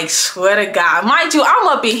 I'm like, swear to God. Mind you, I'm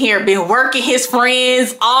up in here, been working his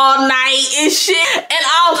friends all night and shit. And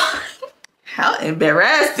I'm how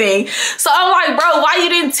embarrassing. So I'm like, bro, why you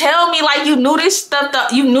didn't tell me? Like, you knew this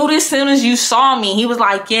stuff, you knew this as soon as you saw me. He was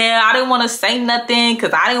like, yeah, I didn't want to say nothing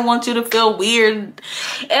because I didn't want you to feel weird. And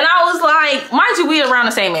I was like, mind you, we around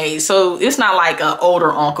the same age, so it's not like an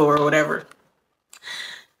older uncle or whatever.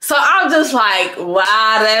 So I'm just like,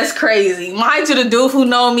 wow, that's crazy. Mind you, the dude who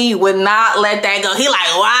know me would not let that go. He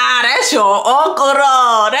like, wow, that's your uncle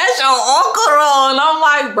though. That's your uncle though. And I'm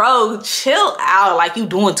like, bro, chill out. Like, you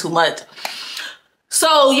doing too much.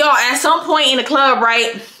 So, y'all, at some point in the club,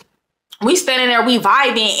 right, we standing there, we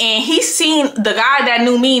vibing, and he seen the guy that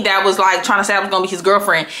knew me that was, like, trying to say I was going to be his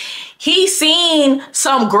girlfriend. He seen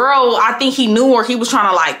some girl, I think he knew her, he was trying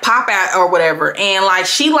to, like, pop at or whatever, and, like,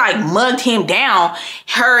 she, like, mugged him down,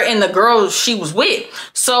 her and the girl she was with.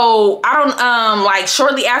 So, I don't, like,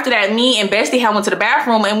 shortly after that, me and Bestie had went to the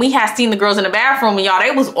bathroom, and we had seen the girls in the bathroom, and, y'all,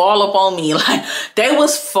 they was all up on me. Like, they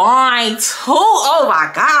was fine, too. Oh, my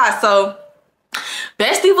God. So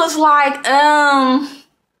Bestie was like, why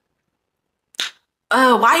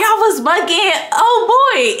y'all was bugging?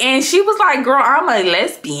 Oh boy. And she was like, girl, I'm a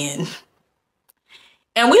lesbian.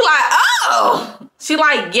 And we like, oh. She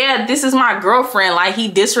like, yeah, this is my girlfriend. Like, he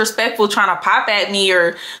disrespectful trying to pop at me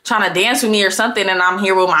or trying to dance with me or something, and I'm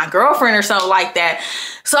here with my girlfriend or something like that.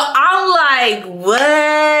 So I'm like,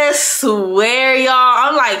 what? Swear, y'all.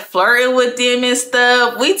 I'm like flirting with them and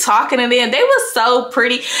stuff. We talking to them. They was so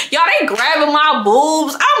pretty. Y'all, they grabbing my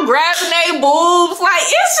boobs. I'm grabbing their boobs. Like,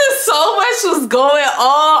 it's just so much was going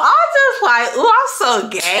on. I'm just like, ooh, I'm so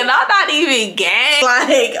gay. And I'm not even gay.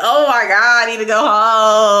 Like, oh my God, I need to go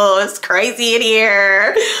home. It's crazy in here.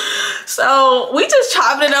 So we just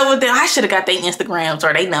chopped it up with them. I should have got their Instagrams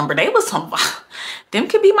or their number. They was some, them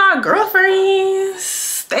could be my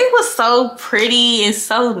girlfriends. They was so pretty and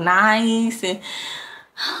so nice, and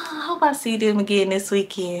I hope I see them again this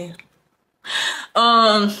weekend.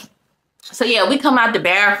 So yeah, we come out the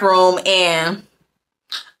bathroom, and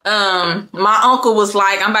my uncle was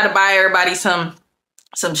like, I'm about to buy everybody some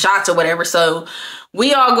shots or whatever. So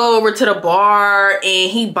we all go over to the bar,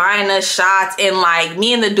 and he buying us shots, and like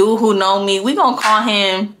me and the dude who know me, we gonna call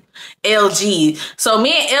him LG. So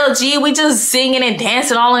me and LG, we just singing and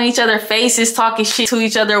dancing all in each other's faces, talking shit to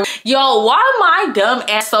each other. Yo, why my dumb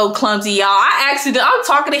ass so clumsy, y'all? I'm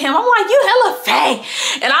talking to him. I'm like, you hella fake.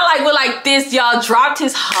 And I like, we're like this, y'all, dropped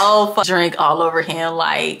his whole drink all over him.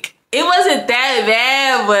 Like, it wasn't that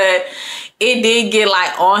bad, but it did get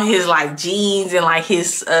like on his like jeans and like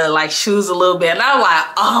his like shoes a little bit. And I'm like,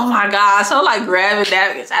 oh my God. So I'm like grabbing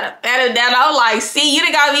that bitch out of that. I'm like, see, you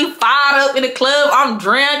done got me fired up in the club. I'm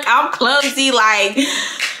drunk. I'm clumsy. Like,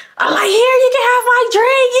 I'm like, here, you can have my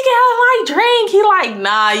drink. You can have my drink. He like,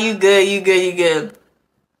 nah, you good. You good. You good.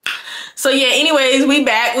 So yeah, anyways, we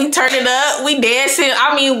back. We turned it up. We dancing.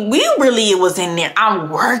 I mean, we really was in there. I'm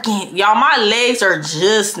working. Y'all, my legs are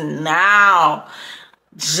just now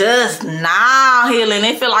healing.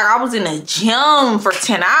 It felt like I was in the gym for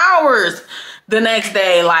 10 hours the next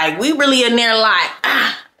day. Like, we really in there like,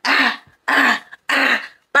 bow,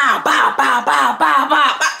 bow, bow, bow, bow, bow,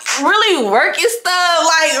 bow. really working stuff.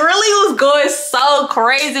 Like, really was going so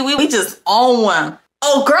crazy. We just on one.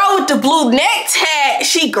 Oh, girl with the blue neck tag,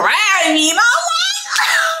 she grabbed me, and I'm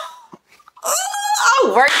like,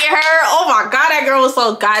 I'm working her. Oh my God, that girl was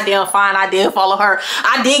so goddamn fine. I did follow her.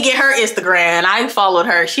 I did get her Instagram. I followed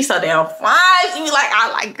her. She's so damn fine. She be like,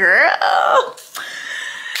 I like, girl,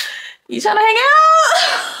 you trying to hang out?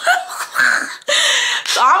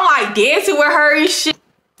 So I'm like dancing with her and shit.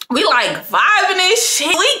 We like vibing and shit.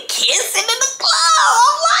 We kissing in the club.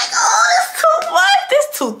 I'm like, oh, it's too much. This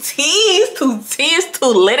too tea, too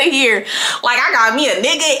lit in here. Like, I got me a nigga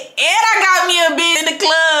and I got me a bitch in the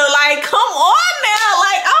club. Like, come on now.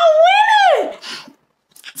 Like, I'm winning.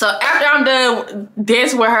 So after I'm done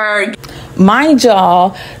dancing with her, mind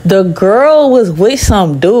y'all, the girl was with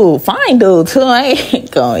some dude, fine dude too. I ain't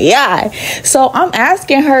going, yeah. So I'm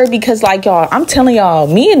asking her because, like, y'all, I'm telling y'all,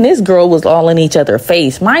 me and this girl was all in each other's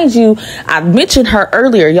face. Mind you, I mentioned her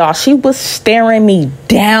earlier, y'all. She was staring me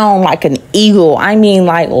down like an eagle. I mean,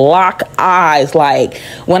 like, lock eyes. Like,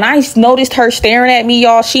 when I noticed her staring at me,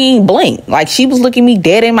 y'all, she ain't blinked. Like, she was looking me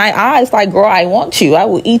dead in my eyes. Like, girl, I want you. I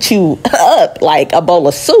will eat you up like a bowl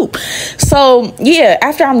of soup. So yeah,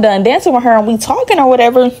 after I'm done dancing with her and we talking or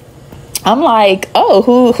whatever, I'm like,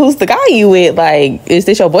 oh, who's the guy you with? Like, is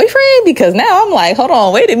this your boyfriend? Because now I'm like, hold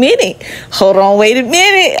on, wait a minute.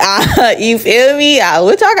 You feel me?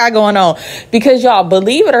 What y'all got going on? Because y'all,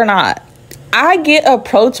 believe it or not, I get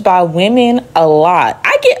approached by women a lot.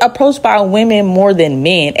 I get approached by women more than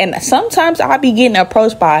men. And sometimes I be getting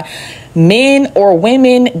approached by men or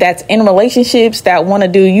women that's in relationships that want to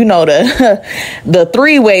do, you know, the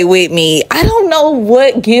three-way with me. I don't know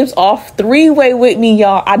what gives off three-way with me,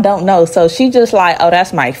 y'all. I don't know. So she just like, oh,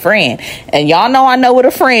 that's my friend. And y'all know I know what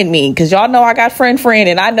a friend mean, because y'all know I got friend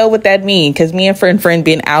and I know what that mean, because me and friend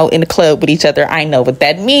been out in the club with each other. I know what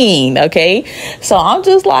that mean. Okay. So I'm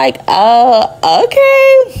just like,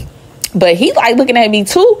 okay. But he like looking at me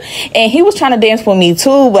too, and he was trying to dance with me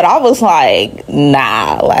too, but I was like,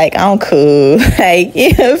 nah, like, I'm cool. Like,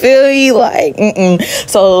 you feel me? Like,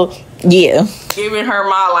 So yeah, giving her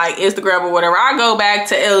my like Instagram or whatever. I go back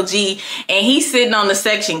to LG and he's sitting on the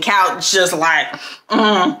section couch just like,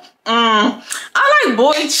 I like,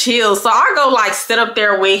 boy, chill. So I go like sit up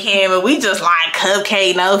there with him and we just like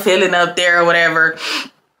cupcake, no feeling up there or whatever.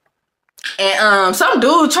 And some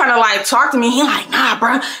dude trying to like talk to me. He like, nah,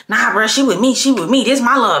 bro, she with me. This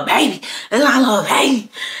my little baby. I'm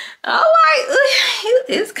like,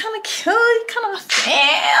 it's kind of cute, kind of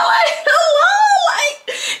fan. Like, hello,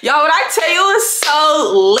 like, y'all, when I tell you, it was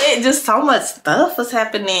so lit. Just so much stuff was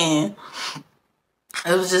happening.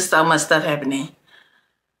 It was just so much stuff happening.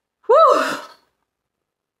 Whew.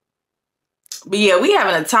 But yeah, we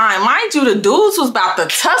having a time. Mind you, the dudes was about to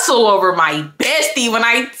tussle over my bestie. When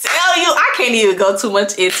I tell you, I can't even go too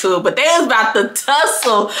much into it, but they was about to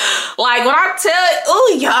tussle. Like, when I tell you,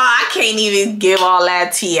 oh, y'all, I can't even give all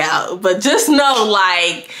that tea out. But just know,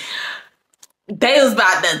 like, they was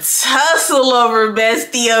about to tussle over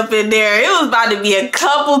bestie up in there. It was about to be a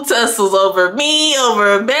couple tussles over me,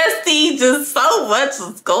 over a bestie. Just so much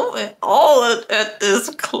was going on at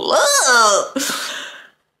this club.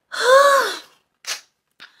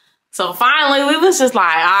 So finally, we was just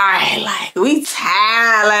like, all right, like, we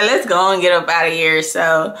tired. Like, let's go and get up out of here.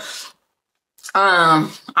 So, my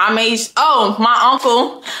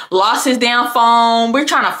uncle lost his damn phone. We're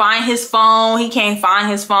trying to find his phone. He can't find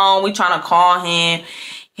his phone. We trying to call him.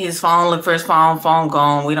 His phone, look for his phone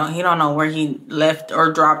gone. He don't know where he left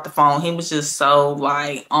or dropped the phone. He was just so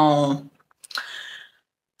like on.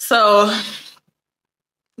 So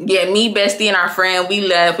yeah, me, bestie, and our friend, we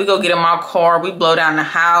left. We go get in my car. We blow down the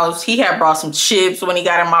house. He had brought some chips when he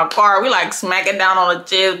got in my car. We like smacking down on the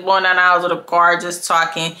chips, blowing down the house with the car, just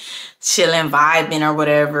talking, chilling, vibing or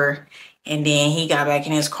whatever. And then he got back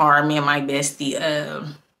in his car. Me and my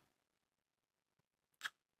bestie,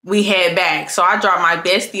 we head back. So I drop my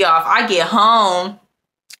bestie off. I get home.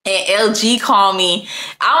 And LG called me.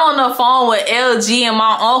 I'm on the phone with LG and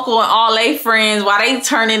my uncle and all they friends while they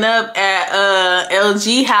turning up at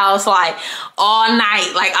LG house like all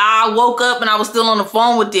night. Like, I woke up and I was still on the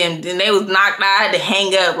phone with them. Then they was knocked out. I had to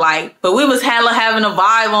hang up. Like, but we was hella having a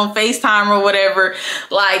vibe on FaceTime or whatever.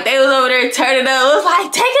 Like, they was over there turning up. It was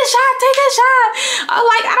like, take a shot, take a shot. I was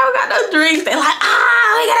like, I don't got no drinks. They like,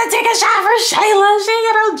 we gotta take a shot for Shayla. She ain't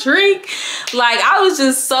got no drink. Like, I was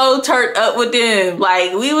just so turned up with them.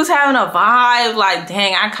 Like, we was having a vibe. Like,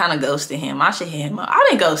 dang, I kind of ghosted him. I should hit him up. I've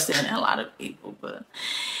been ghosting a lot of people, but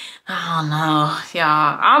I don't know,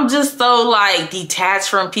 y'all. I'm just so like detached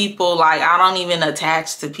from people. Like, I don't even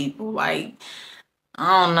attach to people. Like,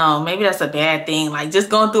 I don't know. Maybe that's a bad thing. Like, just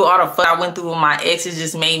going through all the fuck I went through with my exes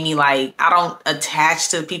just made me like, I don't attach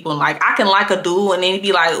to people. Like, I can like a dude and then he'd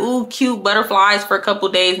be like, ooh, cute butterflies for a couple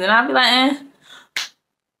days. And then I'd be like, eh.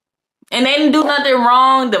 And they didn't do nothing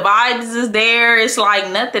wrong. The vibes is there. It's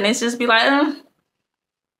like nothing. It's just be like,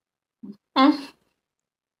 But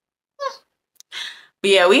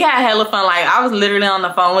yeah, we had hella fun. Like, I was literally on the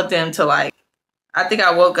phone with them till like, I think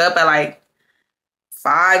I woke up at like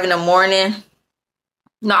 5 in the morning.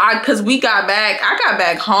 No, cause we got back. I got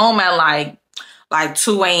back home at like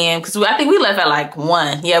 2 a.m. Cause I think we left at like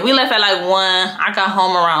 1. Yeah, we left at like 1. I got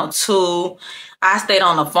home around 2. I stayed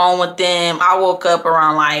on the phone with them. I woke up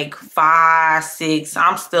around like 5, 6.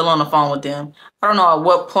 I'm still on the phone with them. I don't know at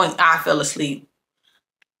what point I fell asleep,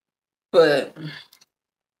 but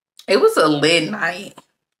it was a lit night.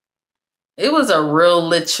 It was a real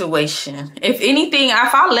lituation. If anything,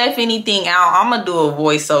 if I left anything out, I'm gonna do a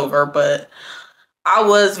voiceover, but I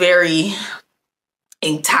was very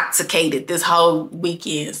intoxicated this whole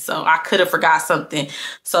weekend, so I could have forgot something.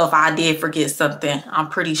 So if I did forget something, I'm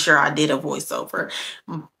pretty sure I did a voiceover.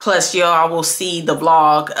 Plus, y'all will see the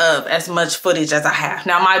vlog of as much footage as I have.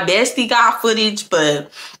 Now, my bestie got footage,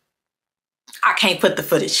 but I can't put the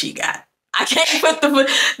footage she got. I can't put the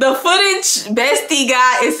footage bestie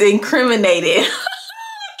got is incriminated.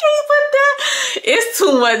 Can't put that. It's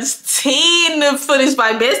too much tea in the footage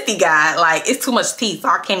by bestie guy. Like, it's too much tea, so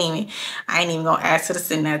I ain't even gonna ask her to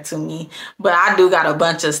send that to me. But I do got a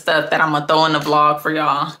bunch of stuff that I'm gonna throw in the vlog for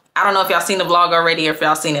y'all. I don't know if y'all seen the vlog already or if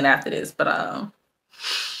y'all seen it after this, but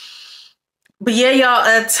yeah, y'all,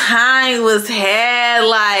 a time was had,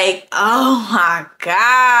 like, oh my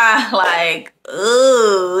God, like,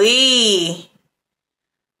 ooh-wee.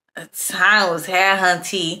 A time was had,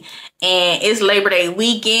 hunty. And it's Labor Day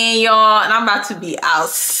weekend, y'all, and I'm about to be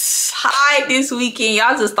outside this weekend.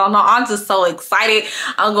 Y'all just don't know. I'm just so excited.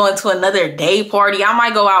 I'm going to another day party. I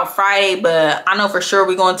might go out Friday, but I know for sure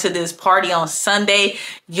we're going to this party on Sunday.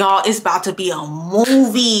 Y'all, it's about to be a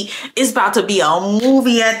movie. It's about to be a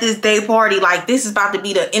movie at this day party. Like, this is about to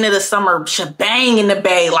be the end of the summer shebang in the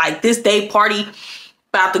Bay. Like, this day party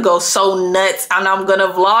about to go so nuts, and I'm gonna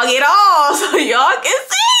vlog it all so y'all can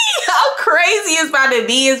see how crazy it's about to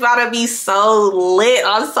be. It's about to be so lit.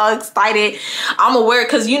 I'm so excited. I'm gonna wear it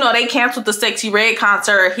because, you know, they canceled the Sexy Red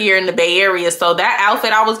concert here in the Bay Area, so that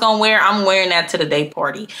outfit I was gonna wear, I'm wearing that to the day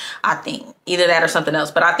party. I think either that or something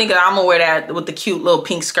else, but I think I'm gonna wear that with the cute little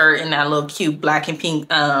pink skirt and that little cute black and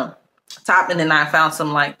pink top, and then I found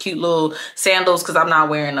some like cute little sandals because I'm not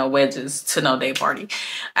wearing no wedges to no day party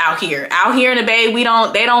out here in the Bay. They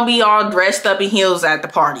don't be all dressed up in heels at the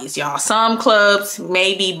parties, y'all. Some clubs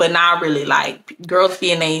maybe, but not really. Like, girls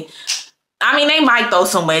be in they might throw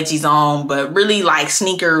some wedgies on, but really like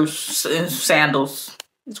sneakers and sandals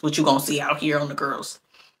is what you gonna see out here on the girls.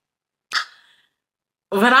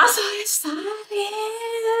 But I'm so excited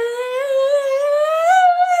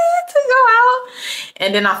to go out.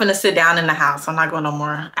 And then I'm finna sit down in the house. I'm not going no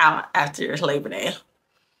more out after Labor Day.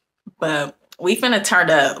 But we finna turn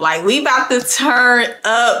up. Like, we about to turn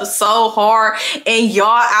up so hard. And y'all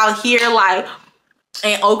out here, like,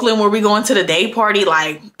 in Oakland where we going to the day party,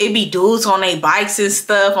 like, it be dudes on their bikes and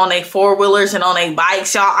stuff, on their four-wheelers and on their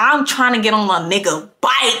bikes, y'all. I'm trying to get on a nigga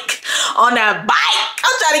bike. On that bike.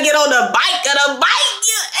 I'm trying to get on the bike of the bike.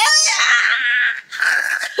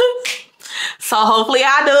 So hopefully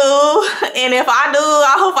I do. And if I do,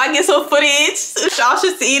 I hope I get some footage. Y'all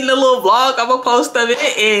should see in the little vlog. I'm gonna post of it.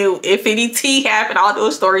 And if any tea happen, I'll do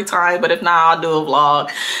a story time. But if not, I'll do a vlog,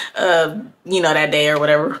 you know, that day or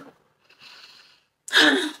whatever.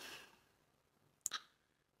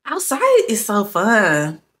 Outside is so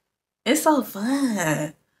fun. It's so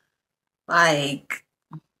fun. Like,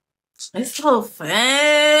 it's so fun.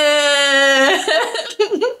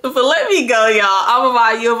 But let me go, y'all. I'm a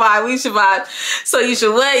vibe, you a vibe, we should vibe. So you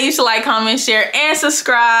should what? You should like, comment, share, and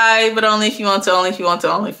subscribe. But only if you want to, only if you want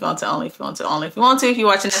to, only if you want to, only if you want to, only if you want to. If you're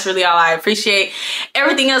watching, that's really all I appreciate.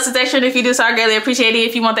 Everything else is extra, and if you do so, I greatly appreciate it.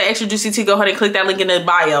 If you want the extra juicy tea, go ahead and click that link in the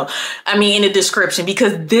bio. In the description.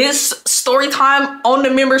 Because this story time on the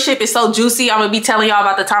membership is so juicy. I'm gonna be telling y'all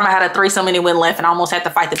about the time I had a threesome and it went left and I almost had to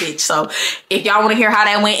fight the bitch. So if y'all want to hear how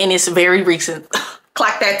that went, and it's very recent,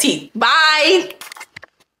 clack that tea. Bye.